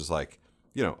jobs, is like,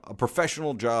 a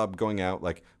professional job going out,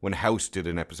 like when House did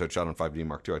an episode shot on 5D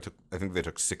Mark II, I think they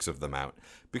took 6 of them out.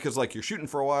 Because, like, you're shooting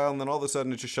for a while, and then all of a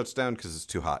sudden it just shuts down because it's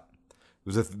too hot. It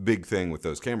was a big thing with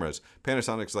those cameras.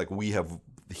 Panasonic's like,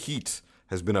 heat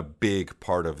has been a big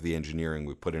part of the engineering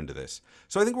we put into this.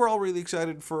 So I think we're all really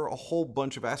excited for a whole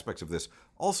bunch of aspects of this.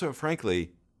 Also,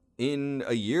 frankly, in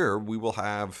a year, we will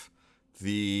have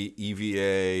the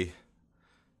EVA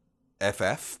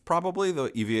FF, probably,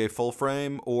 the EVA full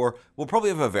frame, or we'll probably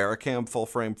have a Vericam full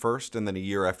frame first, and then a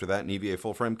year after that, an EVA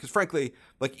full frame. Because frankly,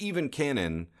 like even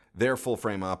Canon, their full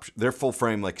frame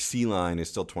like C line is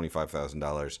still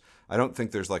 $25,000. I don't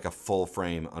think there's like a full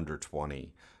frame under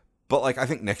 20. But like I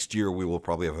think next year we will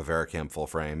probably have a Vericam full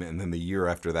frame, and then the year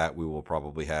after that we will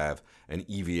probably have an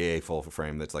EVA full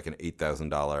frame that's like an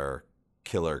 $8,000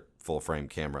 killer full frame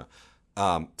camera.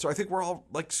 So I think we're all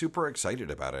like super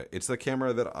excited about it. It's the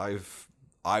camera that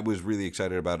I was really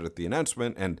excited about it at the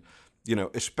announcement, and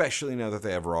especially now that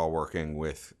they have RAW working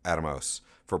with Atomos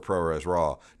for ProRes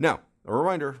RAW. Now, a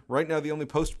reminder, right now the only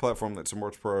post platform that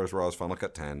supports ProRes RAW is Final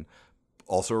Cut 10.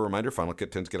 Also a reminder, Final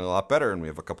Cut 10 is getting a lot better, and we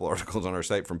have a couple articles on our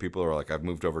site from people who are like, I've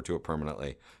moved over to it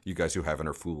permanently. You guys who haven't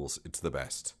are fools. It's the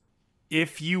best.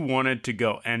 If you wanted to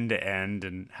go end to end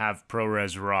and have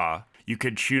ProRes RAW, you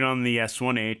could shoot on the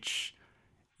S1H,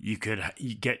 you could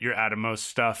get your Atomos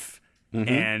stuff,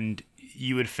 and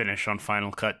you would finish on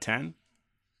Final Cut 10.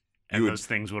 And those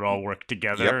things would all work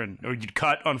together, or you'd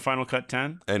cut on Final Cut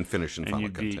 10 and finish in Final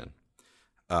Cut 10.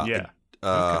 Okay.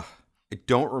 I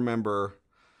don't remember.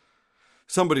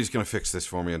 Somebody's going to fix this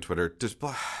for me on Twitter.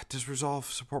 Does Resolve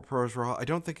support ProRes RAW? I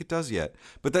don't think it does yet.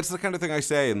 But that's the kind of thing I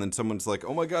say, and then someone's like,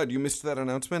 oh my God, you missed that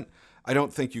announcement? I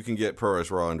don't think you can get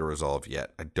ProRes RAW into Resolve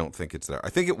yet. I don't think it's there. I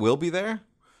think it will be there.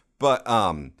 But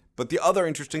the other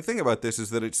interesting thing about this is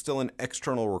that it's still an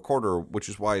external recorder, which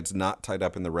is why it's not tied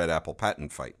up in the Red Apple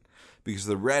patent fight. Because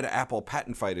the Red Apple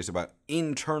patent fight is about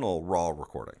internal RAW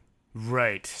recording.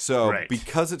 Right. So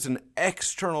because it's an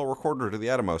external recorder to the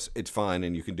Atomos, it's fine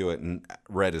and you can do it, and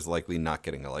Red is likely not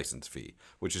getting a license fee,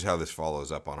 which is how this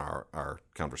follows up on our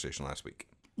conversation last week.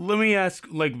 Let me ask,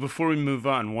 like, before we move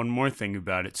on, one more thing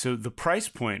about it. So the price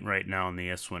point right now on the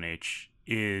S1H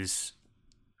is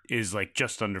like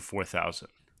just under $4,000.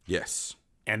 Yes.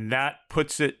 And that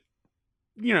puts it,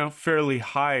 fairly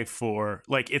high for,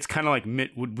 like, it's kind of like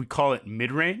would we call it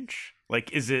mid-range?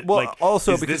 Like, is it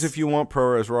also because if you want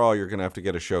ProRes RAW, you're going to have to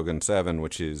get a Shogun 7,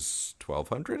 which is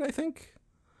 $1,200, I think.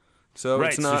 So right.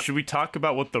 It's not. So should we talk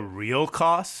about what the real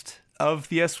cost of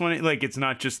the S1? Like, it's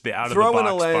not just the out of the throw box in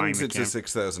a lens. buying It's a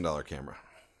 $6,000 camera.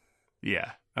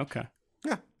 Yeah. Okay.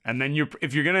 Yeah. And then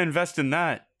if you're going to invest in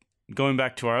that, going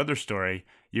back to our other story,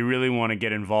 you really want to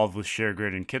get involved with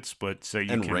ShareGrid and KitSplit so you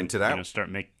can rent it out. Start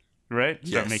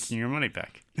making your money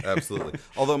back. Absolutely.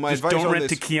 Although my just advice don't on rent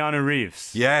this, to Keanu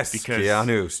Reeves. Yes, because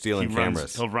Keanu stealing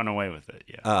cameras. He'll run away with it.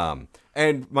 Yeah.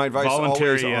 And my advice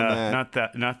always on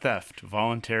that, not theft,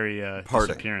 voluntary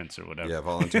disappearance or whatever. Yeah,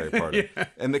 voluntary parting. Yeah.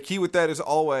 And the key with that is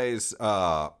always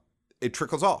it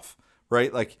trickles off,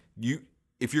 right? Like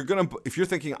if you're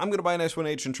thinking I'm gonna buy an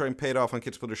S1H and try and pay it off on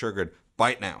Kit Split or Share Grid,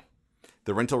 buy it now.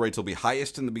 The rental rates will be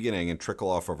highest in the beginning and trickle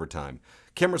off over time.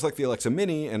 Cameras like the Alexa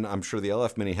Mini, and I'm sure the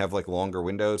LF Mini, have like longer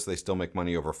windows. They still make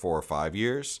money over 4 or 5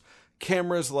 years.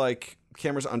 Cameras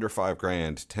under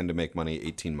 $5,000 tend to make money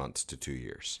 18 months to 2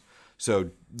 years. So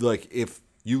like if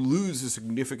you lose a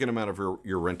significant amount of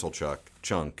your rental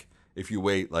chunk if you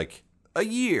wait like a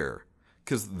year,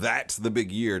 because that's the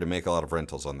big year to make a lot of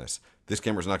rentals on this. This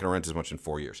camera's not going to rent as much in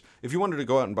 4 years. If you wanted to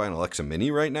go out and buy an Alexa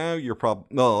Mini right now,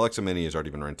 Alexa Mini has already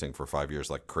been renting for 5 years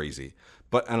like crazy.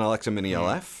 But an Alexa Mini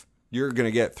LF, you're going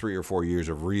to get 3 or 4 years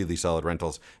of really solid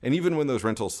rentals. And even when those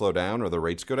rentals slow down or the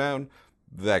rates go down,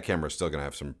 that camera's still going to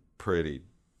have some pretty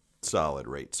solid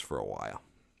rates for a while.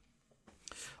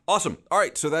 Awesome. All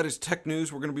right, so that is tech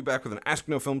news. We're going to be back with an Ask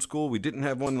No Film School. We didn't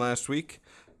have one last week.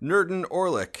 Nerdin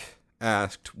Orlick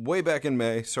asked way back in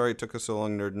May. Sorry it took us so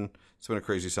long, Nerdin. It's been a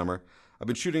crazy summer. I've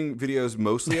been shooting videos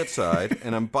mostly outside,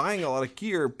 and I'm buying a lot of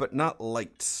gear, but not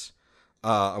lights.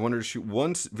 I wanted to shoot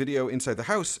one video inside the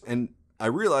house, and I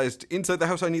realized inside the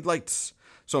house I need lights.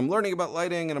 So I'm learning about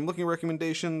lighting, and I'm looking at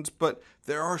recommendations, but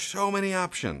there are so many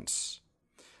options.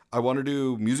 I want to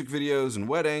do music videos and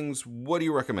weddings. What do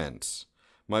you recommend?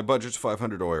 My budget's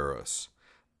 500 euros.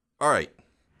 All right.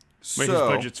 Wait, his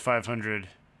budget's 500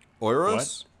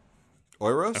 euros?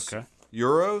 What? Euros? Okay.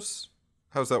 Euros?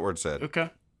 How's that word said?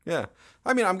 Okay. Yeah.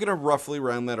 I mean, I'm going to roughly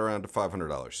round that around to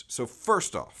 $500. So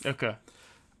first off. Okay.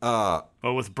 Well,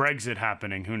 with Brexit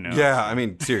happening, who knows? Yeah, I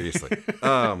mean, seriously.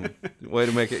 Way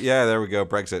to make it. Yeah, there we go.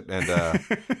 Brexit. And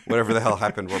whatever the hell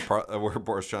happened where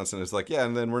Boris Johnson is like, yeah,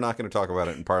 and then we're not going to talk about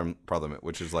it in Parliament,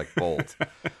 which is like bold.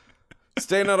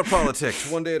 Staying out of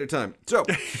politics, one day at a time. So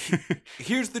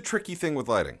here's the tricky thing with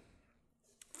lighting.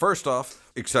 First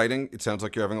off, exciting. It sounds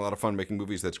like you're having a lot of fun making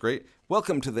movies. That's great.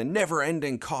 Welcome to the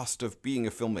never-ending cost of being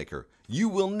a filmmaker. You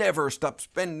will never stop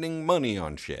spending money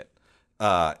on shit.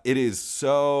 It's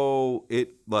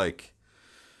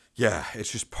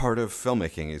just part of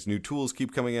filmmaking. As new tools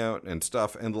keep coming out and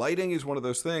stuff. And lighting is one of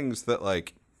those things that,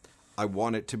 like, I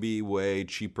want it to be way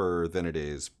cheaper than it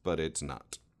is, but it's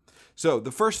not. So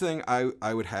the first thing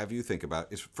I would have you think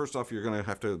about is, first off, you're going to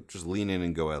have to just lean in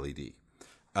and go LED.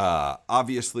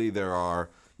 Obviously, there are,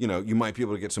 you might be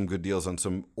able to get some good deals on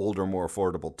some older, more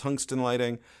affordable tungsten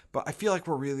lighting, but I feel like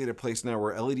we're really at a place now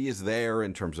where LED is there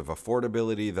in terms of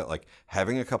affordability, that like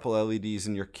having a couple LEDs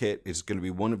in your kit is going to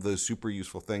be one of those super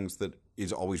useful things that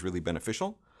is always really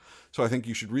beneficial. So I think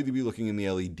you should really be looking in the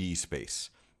LED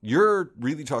space. You're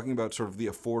really talking about sort of the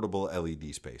affordable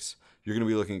LED space. You're going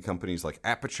to be looking at companies like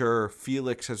Aperture.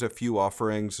 Felix has a few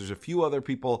offerings. There's a few other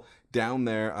people down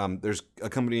there. There's a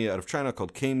company out of China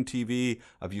called Came TV.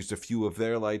 I've used a few of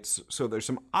their lights. So there's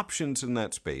some options in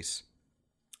that space.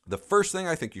 The first thing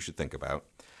I think you should think about,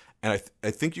 and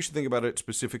I think you should think about it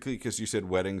specifically because you said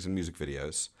weddings and music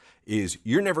videos, is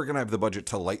you're never going to have the budget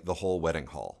to light the whole wedding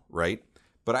hall, right?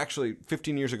 But actually,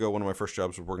 15 years ago, one of my first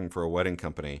jobs was working for a wedding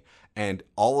company, and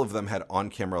all of them had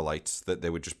on-camera lights that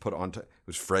they would just put on. It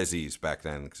was Frezzies back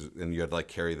then, and you had to like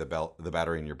carry the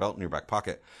battery in your belt in your back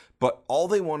pocket. But all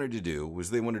they wanted to do was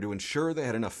they wanted to ensure they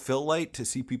had enough fill light to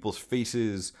see people's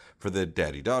faces for the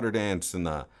daddy-daughter dance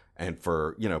and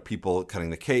for people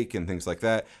cutting the cake and things like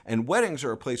that. And weddings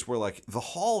are a place where like the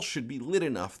hall should be lit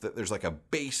enough that there's like a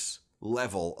base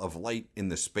level of light in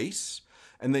the space.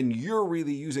 And then you're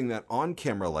really using that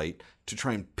on-camera light to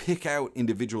try and pick out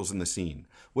individuals in the scene.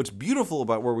 What's beautiful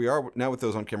about where we are now with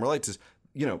those on-camera lights is,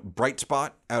 Bright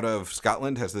Spot out of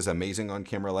Scotland has this amazing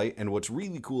on-camera light. And what's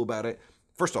really cool about it,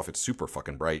 first off, it's super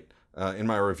fucking bright. In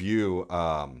my review,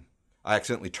 I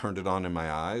accidentally turned it on in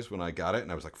my eyes when I got it.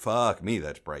 And I was like, fuck me,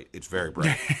 that's bright. It's very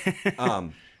bright.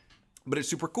 But it's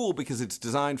super cool because it's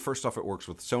designed, first off, it works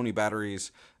with Sony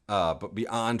batteries. But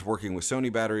beyond working with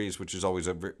Sony batteries, which is always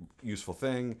a very useful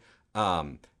thing, they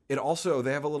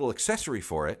have a little accessory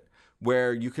for it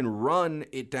where you can run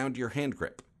it down to your hand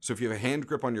grip. So if you have a hand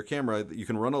grip on your camera, you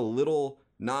can run a little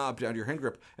knob down to your hand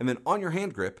grip, and then on your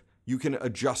hand grip, you can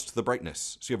adjust the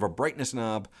brightness. So you have a brightness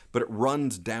knob, but it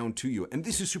runs down to you. And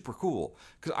this is super cool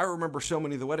because I remember so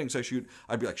many of the weddings I shoot,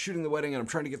 I'd be like shooting the wedding and I'm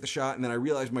trying to get the shot, and then I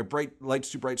realize my light's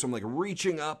too bright, so I'm like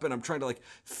reaching up and I'm trying to like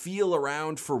feel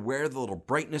around for where the little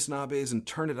brightness knob is and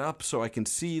turn it up so I can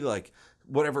see like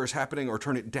whatever is happening or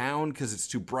turn it down because it's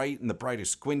too bright and the bright is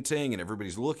squinting and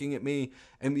everybody's looking at me.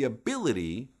 And the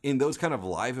ability in those kind of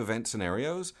live event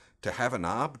scenarios to have a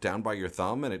knob down by your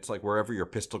thumb and it's like wherever your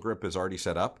pistol grip is already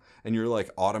set up and you're like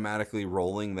automatically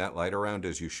rolling that light around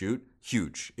as you shoot,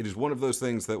 huge. It is one of those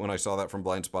things that when I saw that from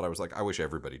Blind Spot, I was like, I wish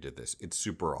everybody did this. It's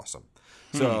super awesome.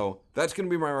 So that's going to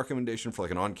be my recommendation for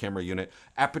like an on-camera unit.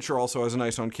 Aperture also has a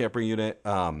nice on-camera unit.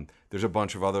 There's a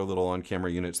bunch of other little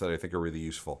on-camera units that I think are really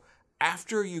useful.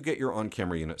 After you get your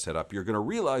on-camera unit set up, you're going to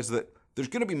realize that there's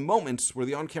going to be moments where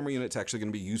the on-camera unit's actually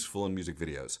going to be useful in music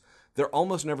videos. They're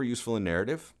almost never useful in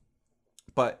narrative,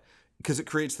 but because it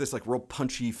creates this like real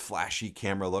punchy, flashy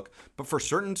camera look. But for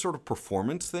certain sort of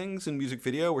performance things in music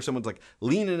video where someone's like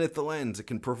leaning at the lens, it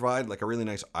can provide like a really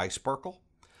nice eye sparkle.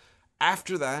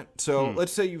 After that, so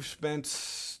let's say you've spent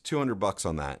 $200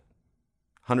 on that,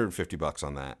 $150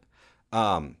 on that.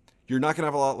 You're not going to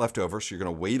have a lot left over, so you're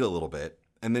going to wait a little bit.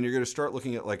 And then you're going to start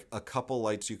looking at like a couple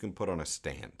lights you can put on a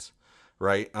stand,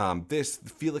 right?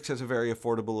 Felix has a very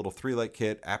affordable little 3-light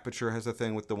kit. Aperture has a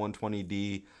thing with the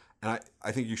 120D. And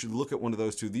I think you should look at one of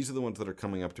those two. These are the ones that are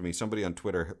coming up to me. Somebody on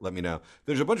Twitter let me know.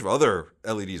 There's a bunch of other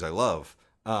LEDs I love.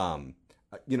 I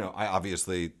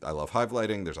love Hive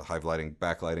lighting. There's a Hive lighting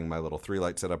backlighting, my little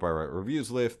 3-light setup I write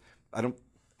reviews with.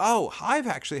 Hive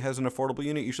actually has an affordable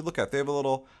unit you should look at. They have a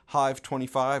little Hive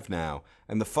 25 now.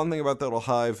 And the fun thing about that little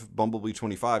Hive Bumblebee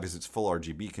 25 is it's full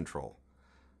RGB control.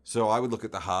 So I would look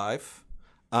at the Hive.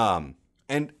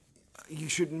 And you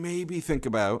should maybe think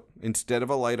about, instead of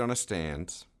a light on a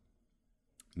stand,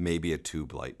 maybe a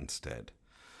tube light instead.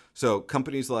 So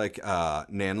companies like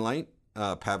Nanlite,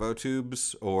 Pavo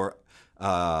tubes, or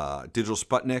Digital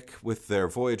Sputnik with their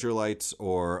Voyager lights,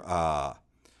 or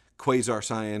Quasar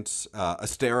Science,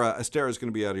 Astera. Astera is going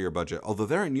to be out of your budget, although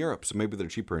they're in Europe, so maybe they're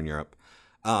cheaper in Europe.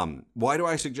 Why do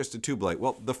I suggest a tube light?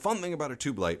 Well, the fun thing about a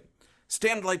tube light,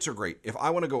 stand lights are great. If I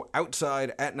want to go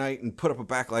outside at night and put up a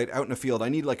backlight out in a field, I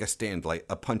need like a stand light,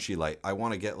 a punchy light. I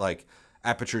want to get like,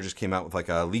 Aperture just came out with like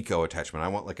a Leica attachment. I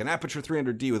want like an Aperture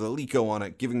 300D with a Leica on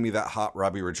it, giving me that hot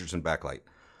Robbie Richardson backlight.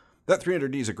 That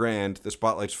 300D is $1,000. The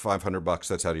Spotlight's $500.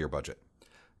 That's out of your budget.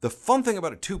 The fun thing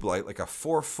about a tube light, like a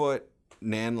 4-foot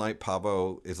Nanlite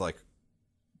Pavo, is like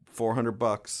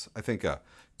 $400. I think a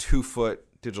 2-foot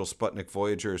Digital Sputnik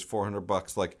Voyager is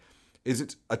 $400. Like,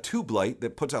 it's a tube light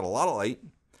that puts out a lot of light,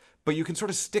 but you can sort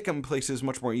of stick them places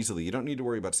much more easily. You don't need to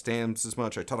worry about stands as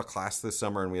much. I taught a class this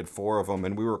summer, and we had 4 of them,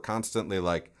 and we were constantly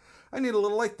like, I need a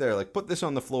little light there. Like, put this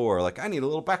on the floor. Like, I need a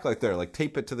little backlight there. Like,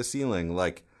 tape it to the ceiling.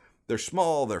 Like, they're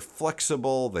small, they're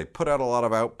flexible, they put out a lot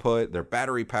of output, they're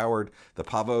battery powered, the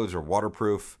Pavos are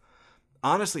waterproof.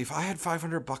 Honestly, if I had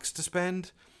 $500 to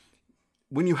spend,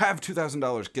 when you have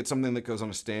 $2,000, get something that goes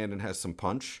on a stand and has some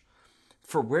punch.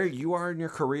 For where you are in your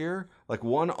career, like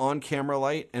one on-camera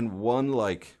light and one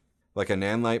like a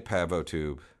Nanlite Pavo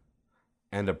tube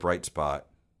and a bright spot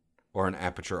or an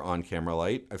Aperture on-camera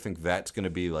light, I think that's going to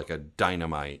be like a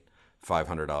dynamite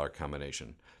 $500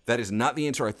 combination. That is not the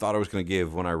answer I thought I was going to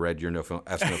give when I read your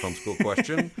Ask No Film School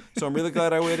question. So I'm really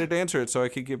glad I waited to answer it so I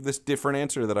could give this different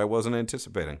answer that I wasn't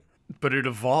anticipating. But it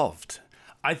evolved.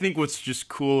 I think what's just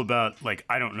cool about, like,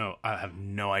 I don't know, I have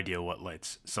no idea what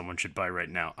lights someone should buy right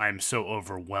now. I'm so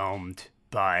overwhelmed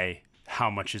by how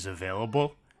much is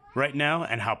available right now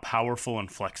and how powerful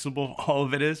and flexible all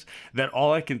of it is, that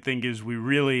all I can think is we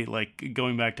really, like,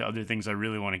 going back to other things I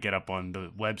really want to get up on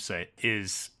the website,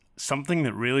 is something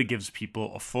that really gives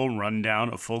people a full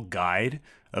rundown, a full guide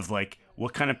of like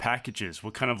what kind of packages,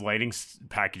 what kind of lighting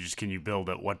packages can you build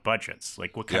at what budgets?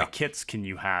 Like what kind of kits can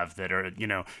you have that are,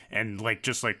 and like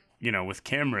just like, with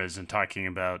cameras and talking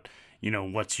about,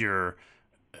 what's your,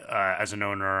 as an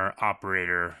owner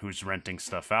operator who's renting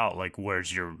stuff out, like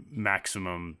where's your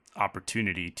maximum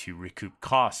opportunity to recoup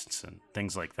costs and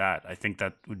things like that. I think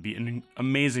that would be an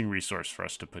amazing resource for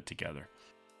us to put together.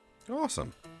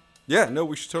 Awesome. Yeah, no,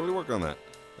 we should totally work on that.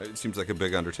 It seems like a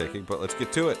big undertaking, but let's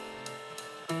get to it.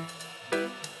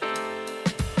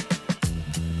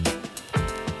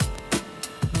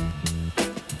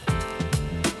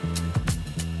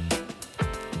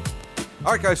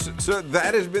 All right, guys, so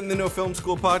that has been the No Film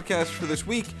School podcast for this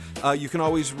week. You can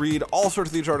always read all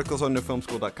sorts of these articles on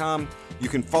nofilmschool.com. You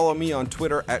can follow me on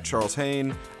Twitter at Charles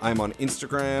Hain. I'm on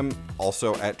Instagram,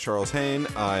 also at Charles Hain.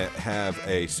 I have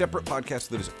a separate podcast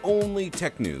that is only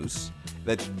tech news.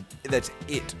 That's it.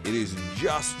 It is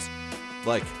just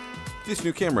like this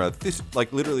new camera. This,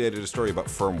 like, literally I did a story about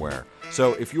firmware.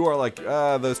 So if you are like,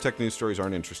 those tech news stories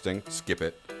aren't interesting, skip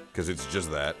it, because it's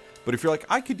just that. But if you're like,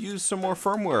 I could use some more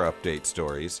firmware update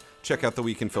stories, check out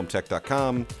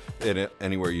theweekinfilmtech.com and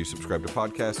anywhere you subscribe to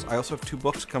podcasts. I also have 2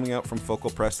 books coming out from Focal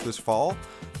Press this fall,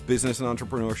 Business and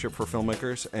Entrepreneurship for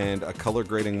Filmmakers and a Color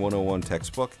Grading 101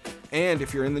 textbook. And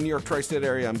if you're in the New York tri-state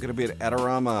area, I'm going to be at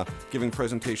Adorama giving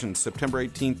presentations September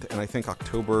 18th and I think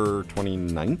October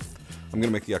 29th. I'm going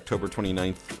to make the October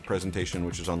 29th presentation,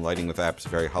 which is on lighting with apps,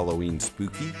 very Halloween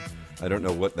spooky. I don't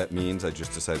know what that means. I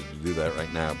just decided to do that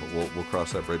right now, but we'll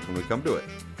cross that bridge when we come to it.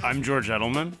 I'm George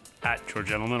Edelman, at George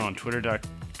Edelman on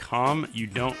Twitter.com. You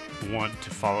don't want to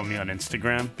follow me on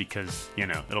Instagram because,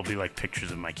 it'll be like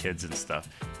pictures of my kids and stuff.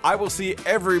 I will see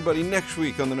everybody next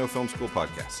week on the No Film School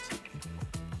podcast.